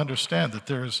prophecy, we'll understand that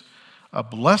there's a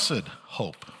blessed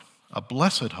hope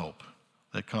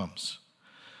that comes,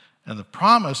 and the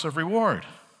promise of reward.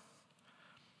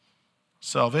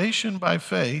 Salvation by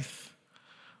faith,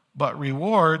 but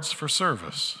rewards for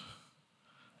service.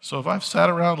 So if I've sat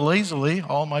around lazily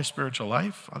all my spiritual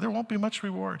life, there won't be much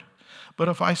reward. But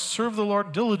if I serve the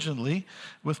Lord diligently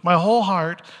with my whole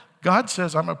heart, God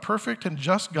says, I'm a perfect and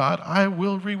just God. I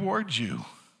will reward you.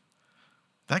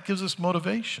 That gives us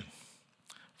motivation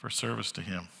for service to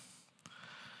him.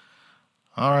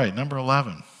 All right, number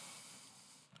 11.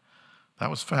 That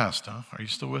was fast, huh? Are you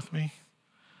still with me?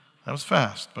 That was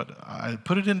fast, but I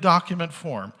put it in document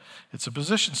form. It's a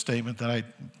position statement that I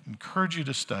encourage you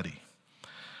to study.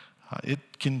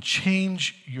 It can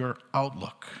change your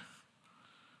outlook.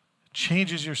 It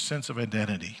changes your sense of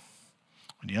identity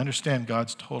when you understand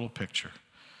God's total picture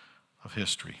of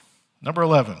history. Number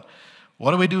 11,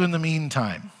 what do we do in the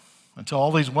meantime? Until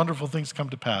all these wonderful things come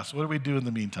to pass, what do we do in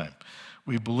the meantime?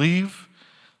 We believe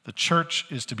the church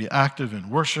is to be active in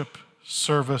worship,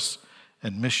 service,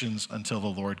 and missions until the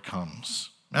Lord comes.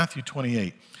 Matthew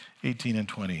 28, 18 and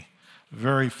 20.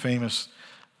 Very famous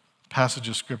passage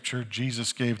of scripture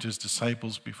Jesus gave to his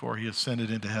disciples before he ascended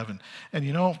into heaven. And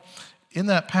you know, in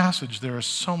that passage, there is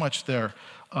so much there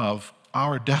of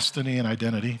our destiny and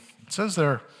identity. It says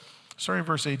there, starting in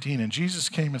verse 18, and Jesus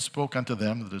came and spoke unto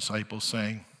them, the disciples,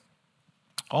 saying,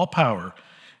 all power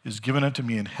is given unto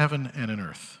me in heaven and in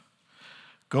earth.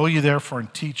 Go ye therefore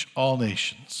and teach all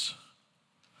nations.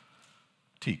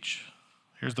 Teach.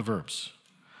 Here's the verbs.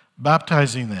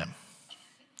 Baptizing them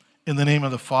in the name of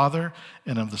the Father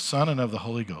and of the Son and of the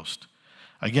Holy Ghost.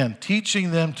 Again, teaching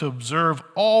them to observe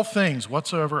all things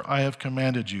whatsoever I have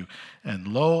commanded you. And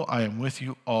lo, I am with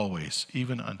you always,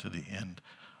 even unto the end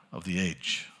of the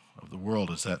age, of the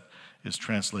world, as that is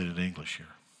translated in English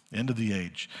here. End of the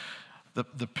age.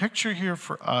 The picture here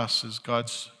for us as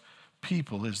God's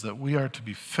people is that we are to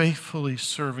be faithfully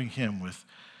serving him with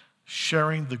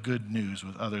sharing the good news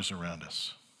with others around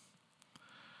us.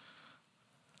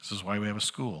 This is why we have a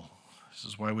school. This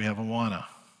is why we have Awana.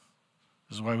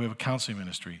 This is why we have a counseling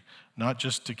ministry. Not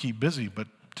just to keep busy, but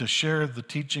to share the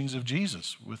teachings of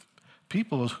Jesus with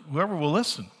people, whoever will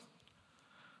listen,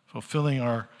 fulfilling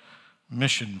our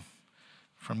mission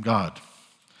from God.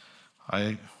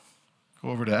 I go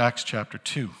over to Acts chapter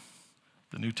 2,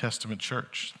 the New Testament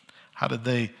church. How did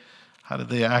they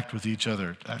act with each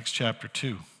other? Acts chapter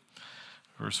 2.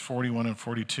 Verse 41 and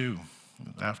 42.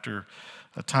 After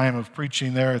a time of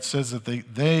preaching there, it says that they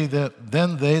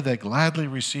that gladly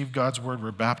received God's word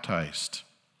were baptized.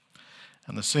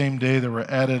 And the same day there were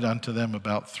added unto them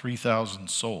about 3,000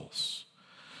 souls.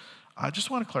 I just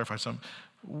want to clarify something.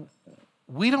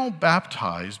 We don't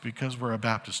baptize because we're a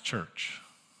Baptist church.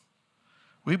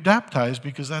 We baptize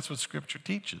because that's what Scripture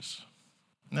teaches.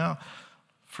 Now,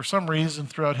 for some reason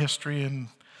throughout history and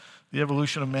the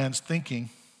evolution of man's thinking,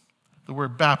 the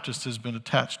word Baptist has been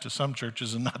attached to some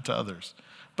churches and not to others.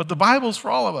 But the Bible's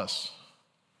for all of us.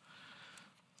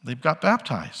 They've got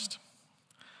baptized.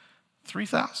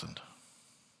 3,000.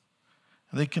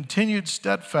 And they continued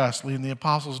steadfastly in the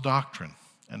apostles' doctrine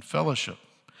and fellowship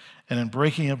and in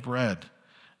breaking of bread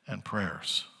and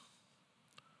prayers.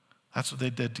 That's what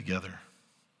they did together.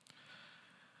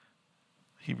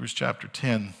 Hebrews chapter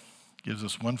 10 gives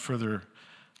us one further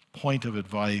point of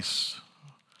advice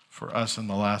for us in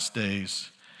the last days.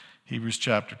 Hebrews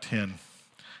chapter 10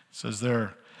 says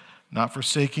there, not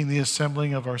forsaking the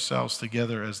assembling of ourselves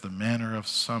together as the manner of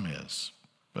some is,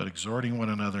 but exhorting one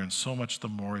another, and so much the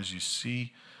more as you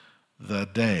see the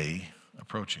day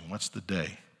approaching. What's the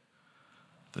day?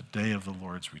 The day of the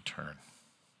Lord's return.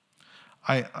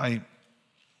 I'm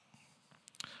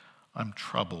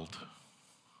troubled.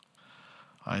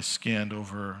 I scanned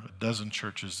over a dozen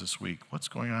churches this week. What's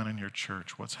going on in your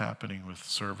church? What's happening with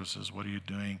services? What are you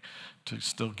doing to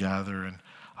still gather? And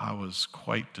I was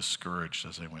quite discouraged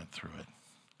as I went through it.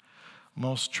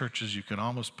 Most churches, you can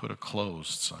almost put a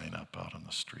closed sign up out on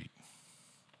the street.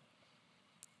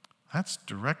 That's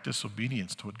direct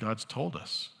disobedience to what God's told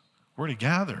us. We're to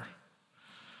gather.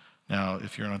 Now,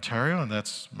 if you're in Ontario and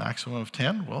that's maximum of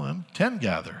 10, well then 10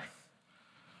 gather.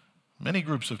 Many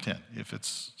groups of 10. If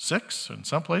it's 6 in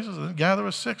some places, then gather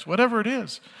with 6. Whatever it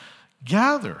is,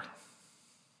 gather.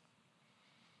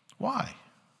 Why?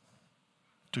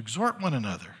 To exhort one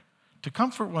another, to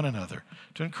comfort one another,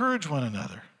 to encourage one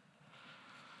another.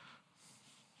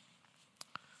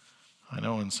 I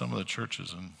know in some of the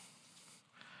churches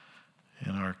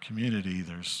in our community,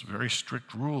 there's very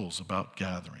strict rules about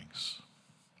gatherings.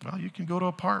 Well, you can go to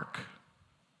a park,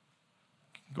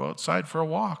 you can go outside for a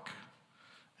walk,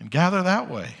 and gather that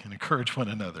way and encourage one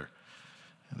another.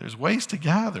 And there's ways to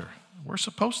gather. We're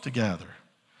supposed to gather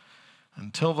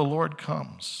until the Lord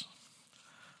comes.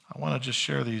 I want to just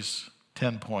share these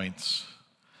 10 points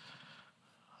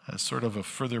as sort of a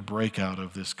further breakout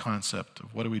of this concept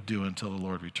of what do we do until the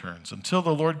Lord returns. Until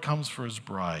the Lord comes for his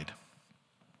bride,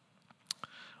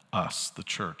 us, the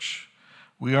church.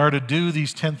 We are to do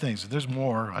these 10 things. There's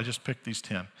more. I just picked these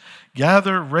 10.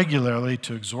 Gather regularly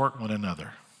to exhort one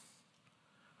another.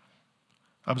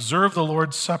 Observe the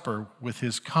Lord's Supper with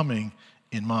his coming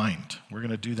in mind. We're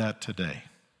going to do that today.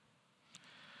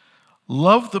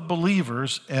 Love the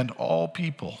believers and all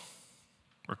people.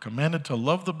 We're commanded to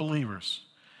love the believers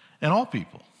and all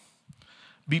people.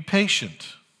 Be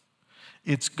patient.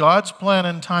 It's God's plan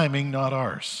and timing, not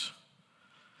ours.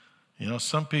 You know,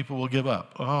 some people will give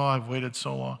up. Oh, I've waited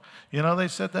so long. You know, they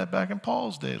said that back in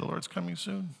Paul's day. The Lord's coming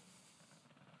soon.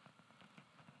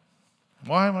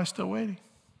 Why am I still waiting?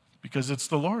 Because it's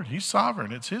the Lord. He's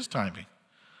sovereign. It's his timing,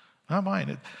 not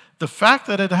mine. The fact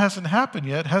that it hasn't happened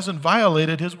yet hasn't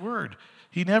violated his word.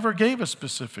 He never gave a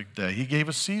specific day. He gave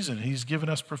a season. He's given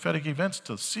us prophetic events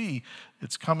to see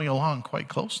it's coming along quite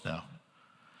close now.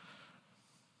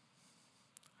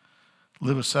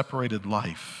 Live a separated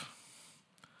life.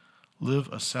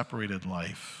 Live a separated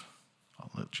life.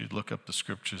 I'll let you look up the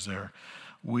scriptures there.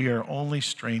 We are only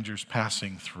strangers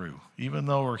passing through. Even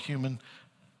though we're human,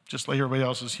 just like everybody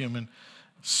else is human,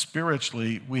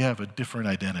 spiritually, we have a different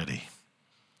identity.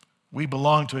 We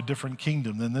belong to a different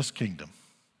kingdom than this kingdom.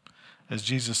 As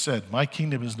Jesus said, my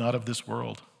kingdom is not of this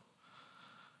world.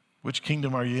 Which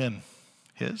kingdom are you in?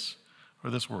 His or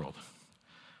this world?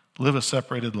 Live a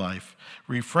separated life.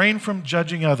 Refrain from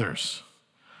judging others.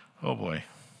 Oh boy,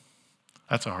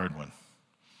 that's a hard one.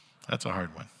 That's a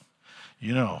hard one.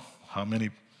 You know how many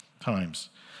times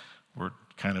we're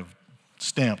kind of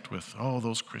stamped with, oh,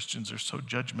 those Christians are so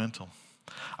judgmental.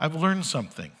 I've learned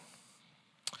something.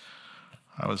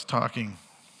 I was talking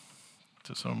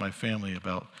to some of my family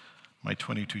about my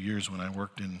 22 years when I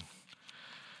worked in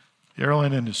the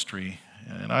airline industry,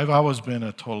 and I've always been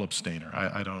a total abstainer.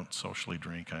 I don't socially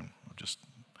drink. I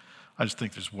just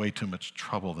think there's way too much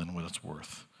trouble than what it's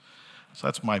worth. So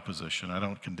that's my position. I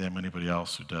don't condemn anybody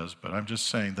else who does, but I'm just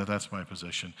saying that that's my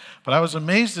position. But I was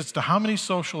amazed as to how many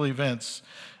social events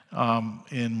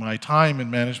in my time in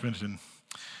management and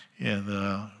in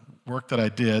the work that I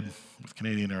did with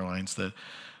Canadian Airlines, that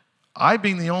I,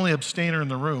 being the only abstainer in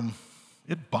the room,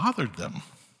 it bothered them.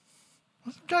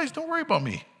 Guys, don't worry about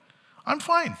me. I'm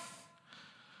fine.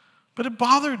 But it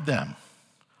bothered them.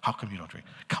 How come you don't drink?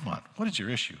 Come on, what is your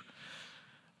issue?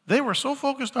 They were so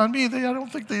focused on me, I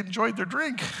don't think they enjoyed their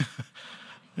drink.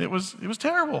 It was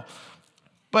terrible.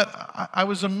 But I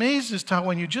was amazed as to how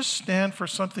when you just stand for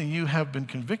something you have been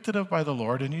convicted of by the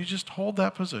Lord and you just hold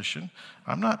that position,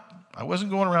 I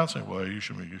wasn't going around saying, well, you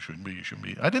shouldn't be, you shouldn't be, you shouldn't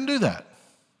be. I didn't do that.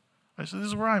 I said, this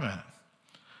is where I'm at.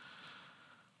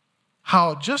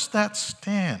 How just that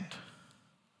stand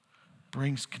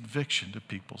brings conviction to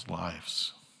people's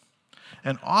lives.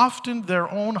 And often their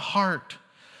own heart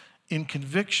in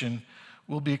conviction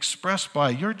will be expressed by,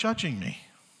 you're judging me.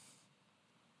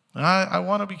 And I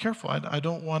want to be careful. I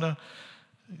don't want to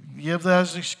give that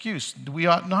as an excuse. We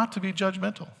ought not to be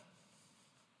judgmental.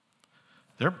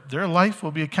 Their life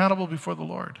will be accountable before the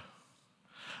Lord.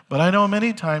 But I know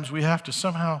many times we have to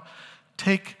somehow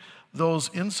take those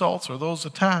insults or those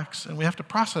attacks and we have to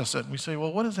process it. And we say,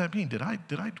 well, what does that mean?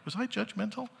 Was I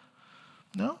judgmental?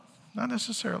 No, not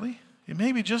necessarily. It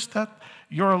may be just that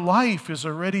your life is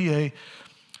already a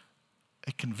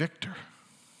convictor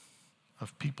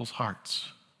of people's hearts.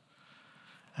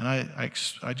 And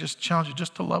I just challenge you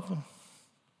just to love them.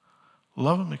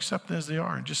 Love them, accept them as they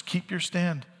are, and just keep your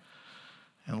stand.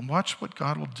 And watch what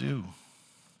God will do.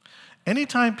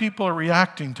 Anytime people are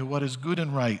reacting to what is good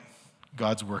and right,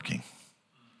 God's working.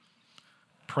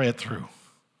 Pray it through.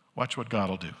 Watch what God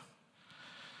will do.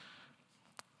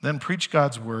 Then preach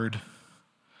God's word.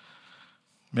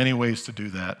 Many ways to do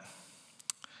that.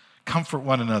 Comfort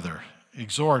one another.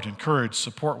 Exhort, encourage,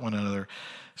 support one another.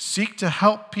 Seek to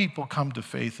help people come to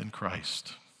faith in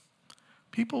Christ.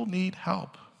 People need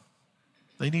help.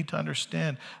 They need to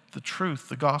understand the truth,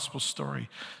 the gospel story.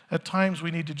 At times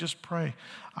we need to just pray.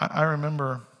 I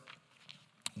remember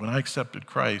when I accepted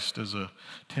Christ as a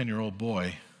 10-year-old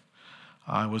boy,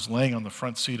 I was laying on the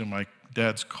front seat of my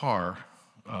dad's car.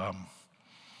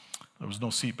 There was no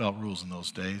seatbelt rules in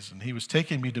those days. And he was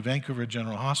taking me to Vancouver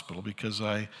General Hospital because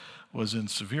I was in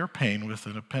severe pain with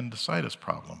an appendicitis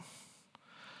problem.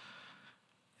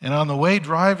 And on the way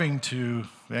driving to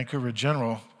Vancouver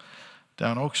General,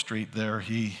 down Oak Street there,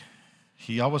 he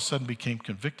all of a sudden became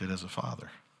convicted as a father.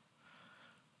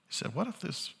 He said, what if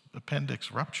this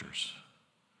appendix ruptures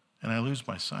and I lose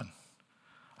my son?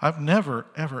 I've never,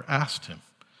 ever asked him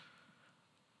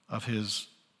of his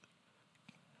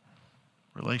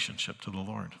relationship to the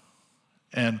Lord.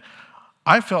 And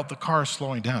I felt the car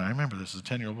slowing down. I remember this as a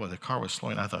 10-year-old boy. The car was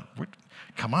slowing down. I thought,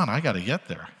 come on, I got to get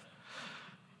there.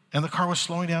 And the car was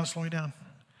slowing down.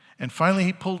 And finally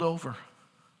he pulled over.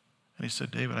 And he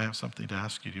said, David, I have something to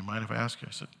ask you. Do you mind if I ask you?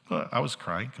 I said, well, I was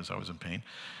crying because I was in pain.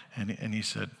 And he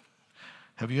said,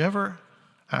 have you ever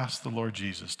asked the Lord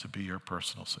Jesus to be your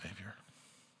personal Savior?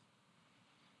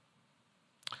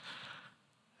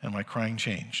 And my crying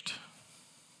changed.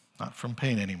 Not from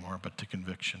pain anymore, but to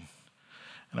conviction.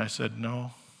 And I said,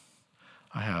 no,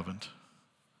 I haven't.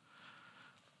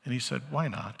 And he said, why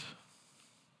not?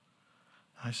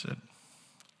 I said,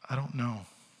 I don't know.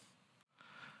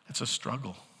 It's a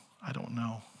struggle. I don't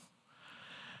know.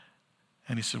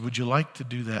 And he said, would you like to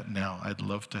do that now? I'd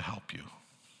love to help you.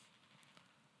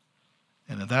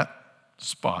 And at that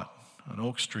spot on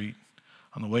Oak Street,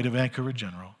 on the way to Vancouver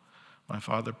General, my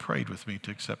father prayed with me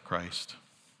to accept Christ.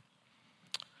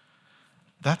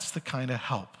 That's the kind of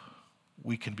help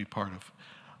we can be part of.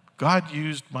 God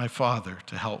used my father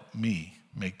to help me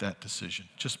make that decision,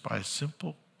 just by a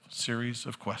simple series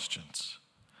of questions.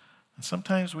 And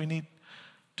sometimes we need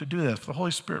to do that. If the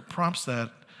Holy Spirit prompts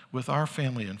that with our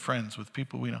family and friends, with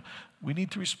people we know, we need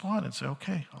to respond and say,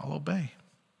 okay, I'll obey.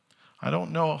 I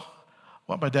don't know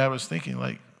what my dad was thinking,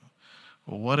 like,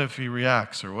 well, what if he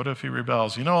reacts or what if he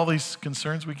rebels? You know, all these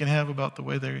concerns we can have about the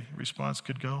way their response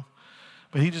could go.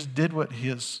 But he just did what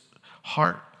his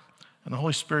heart and the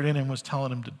Holy Spirit in him was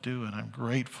telling him to do, and I'm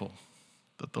grateful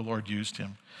that the Lord used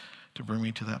him to bring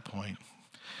me to that point.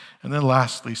 And then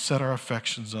lastly, set our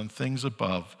affections on things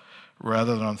above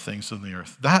rather than on things on the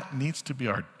earth. That needs to be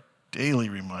our daily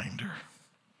reminder.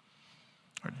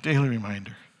 Our daily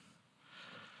reminder.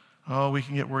 Oh, we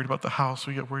can get worried about the house,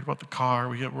 we get worried about the car,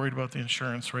 we get worried about the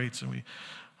insurance rates, and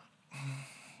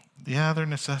they're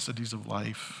necessities of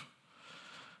life.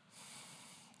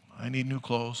 I need new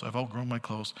clothes, I've outgrown my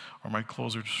clothes, or my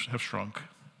clothes have shrunk.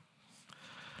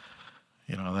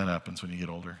 You know, that happens when you get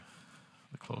older.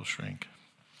 The clothes shrink.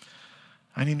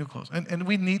 I need new clothes. And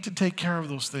we need to take care of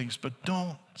those things, but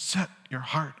don't set your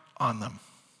heart on them.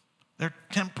 They're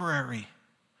temporary.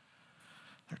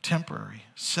 They're temporary.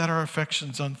 Set our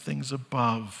affections on things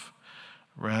above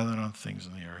rather than on things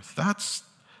on the earth. That's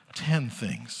 10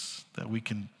 things that we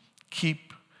can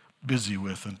keep busy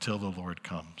with until the Lord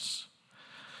comes.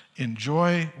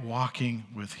 Enjoy walking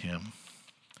with him.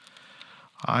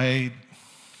 I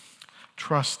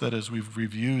trust that as we've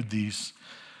reviewed these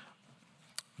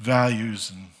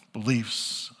values and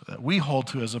beliefs that we hold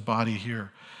to as a body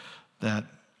here, that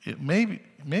maybe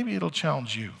it'll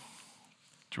challenge you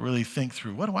to really think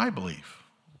through, what do I believe?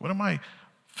 What am I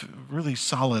really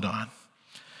solid on?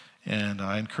 And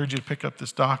I encourage you to pick up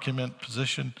this document,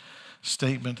 position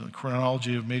statement, and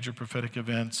chronology of major prophetic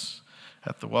events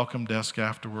at the welcome desk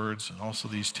afterwards, and also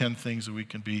these 10 things that we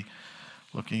can be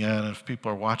looking at. And if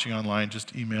people are watching online,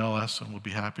 just email us, and we'll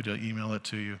be happy to email it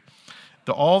to you.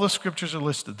 All the scriptures are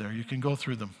listed there. You can go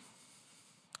through them.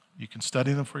 You can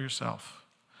study them for yourself.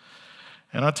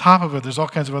 And on top of it, there's all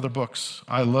kinds of other books.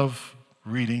 I love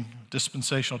reading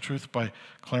Dispensational Truth by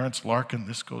Clarence Larkin.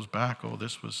 This goes back,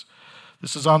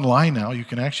 this is online now. You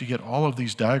can actually get all of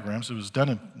these diagrams. It was done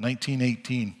in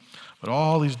 1918, but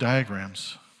all these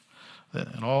diagrams,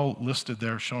 and all listed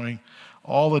there showing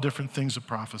all the different things of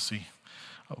prophecy.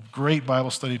 A great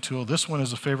Bible study tool. This one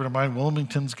is a favorite of mine,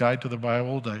 Wilmington's Guide to the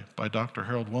Bible by Dr.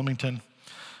 Harold Wilmington.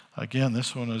 Again,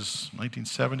 this one is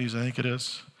 1970s, I think it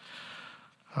is,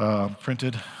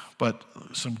 printed. But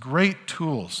some great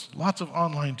tools, lots of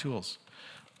online tools.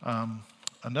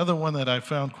 Another one that I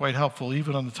found quite helpful,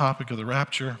 even on the topic of the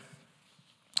rapture,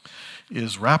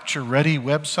 is Rapture Ready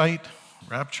website.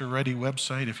 Rapture Ready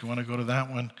website, if you want to go to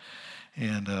that one.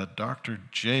 And Dr.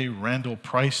 J. Randall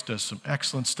Price does some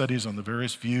excellent studies on the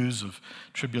various views of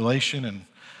tribulation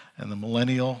and the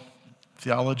millennial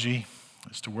theology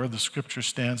as to where the scripture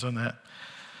stands on that.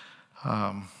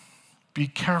 Be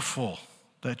careful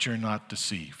that you're not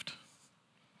deceived.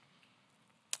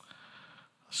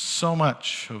 So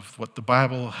much of what the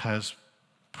Bible has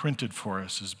printed for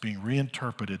us is being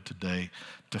reinterpreted today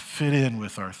to fit in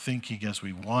with our thinking as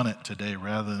we want it today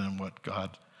rather than what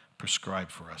God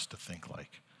prescribed for us to think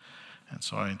like. And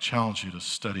so I challenge you to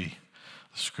study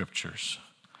the Scriptures.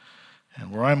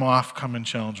 And where I'm off, come and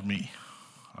challenge me.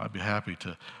 I'd be happy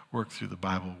to work through the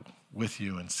Bible with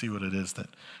you and see what it is that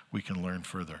we can learn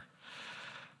further.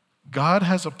 God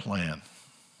has a plan.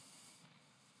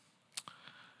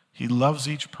 He loves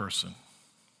each person.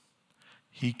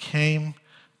 He came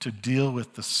to deal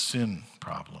with the sin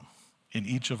problem in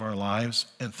each of our lives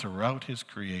and throughout his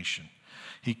creation.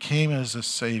 He came as a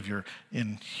Savior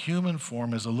in human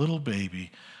form as a little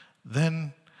baby,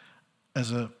 then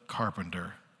as a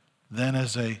carpenter, then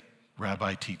as a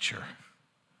rabbi teacher,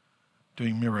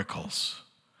 doing miracles,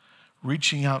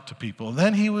 reaching out to people. And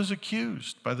then he was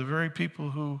accused by the very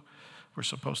people who were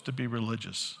supposed to be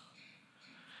religious.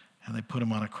 And they put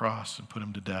him on a cross and put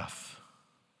him to death.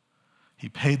 He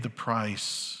paid the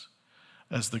price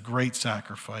as the great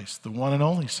sacrifice, the one and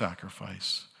only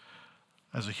sacrifice,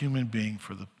 as a human being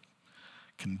for the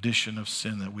condition of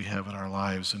sin that we have in our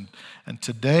lives. And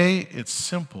today, it's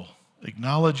simple.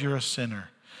 Acknowledge you're a sinner.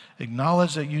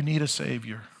 Acknowledge that you need a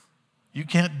Savior. You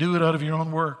can't do it out of your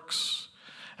own works.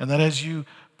 And that as you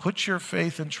put your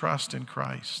faith and trust in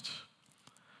Christ,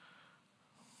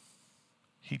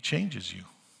 he changes you.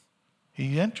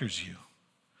 He enters you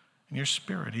in your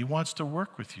spirit. He wants to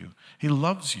work with you. He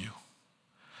loves you.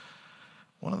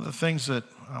 One of the things that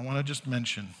I want to just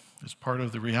mention is part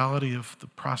of the reality of the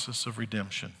process of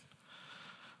redemption.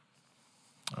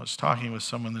 I was talking with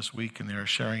someone this week, and they were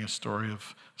sharing a story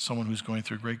of someone who's going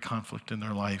through great conflict in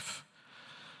their life.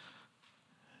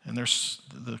 And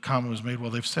the comment was made,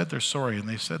 well, they've said they're sorry, and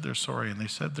they said they're sorry, and they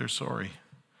said they're sorry.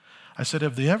 I said,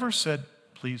 have they ever said,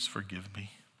 please forgive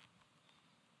me?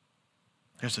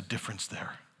 There's a difference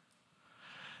there.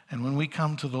 And when we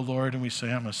come to the Lord and we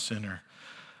say, I'm a sinner,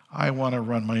 I want to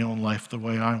run my own life the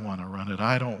way I want to run it.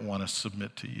 I don't want to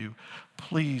submit to you.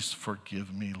 Please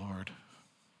forgive me, Lord.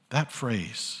 That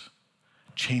phrase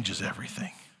changes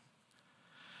everything.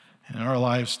 In our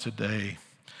lives today,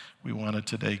 we want to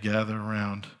today gather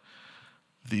around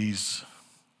these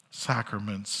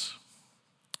sacraments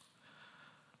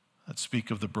that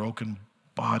speak of the broken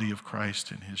body of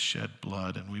Christ and his shed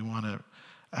blood, and we want to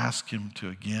ask him to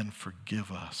again forgive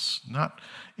us, not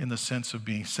in the sense of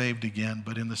being saved again,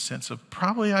 but in the sense of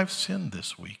probably I've sinned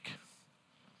this week.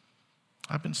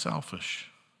 I've been selfish.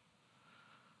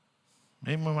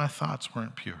 Maybe my thoughts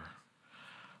weren't pure.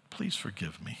 Please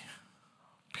forgive me.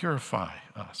 Purify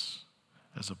us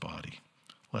as a body.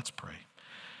 Let's pray.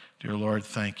 Dear Lord,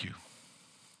 thank you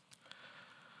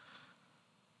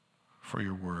for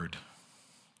your word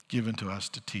given to us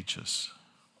to teach us.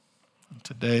 And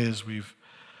today, as we've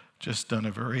just done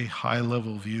a very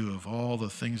high-level view of all the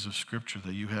things of Scripture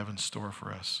that you have in store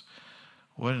for us,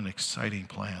 what an exciting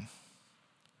plan.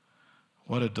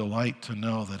 What a delight to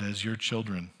know that as your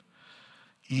children,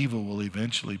 evil will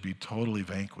eventually be totally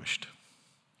vanquished.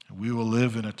 And we will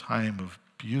live in a time of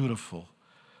beautiful,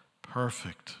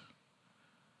 perfect,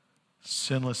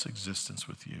 sinless existence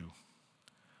with you.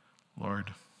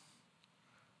 Lord,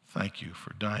 thank you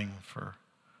for dying for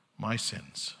my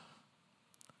sins.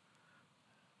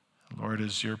 Lord,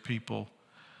 as your people,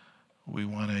 we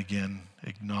want to again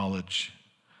acknowledge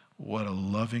what a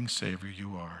loving Savior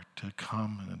you are to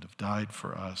come and have died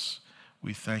for us.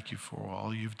 We thank you for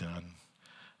all you've done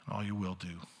and all you will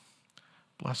do.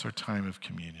 Bless our time of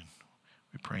communion.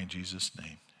 We pray in Jesus'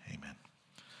 name. Amen.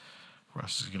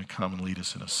 Russ is going to come and lead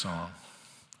us in a song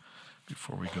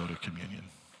before we go to communion.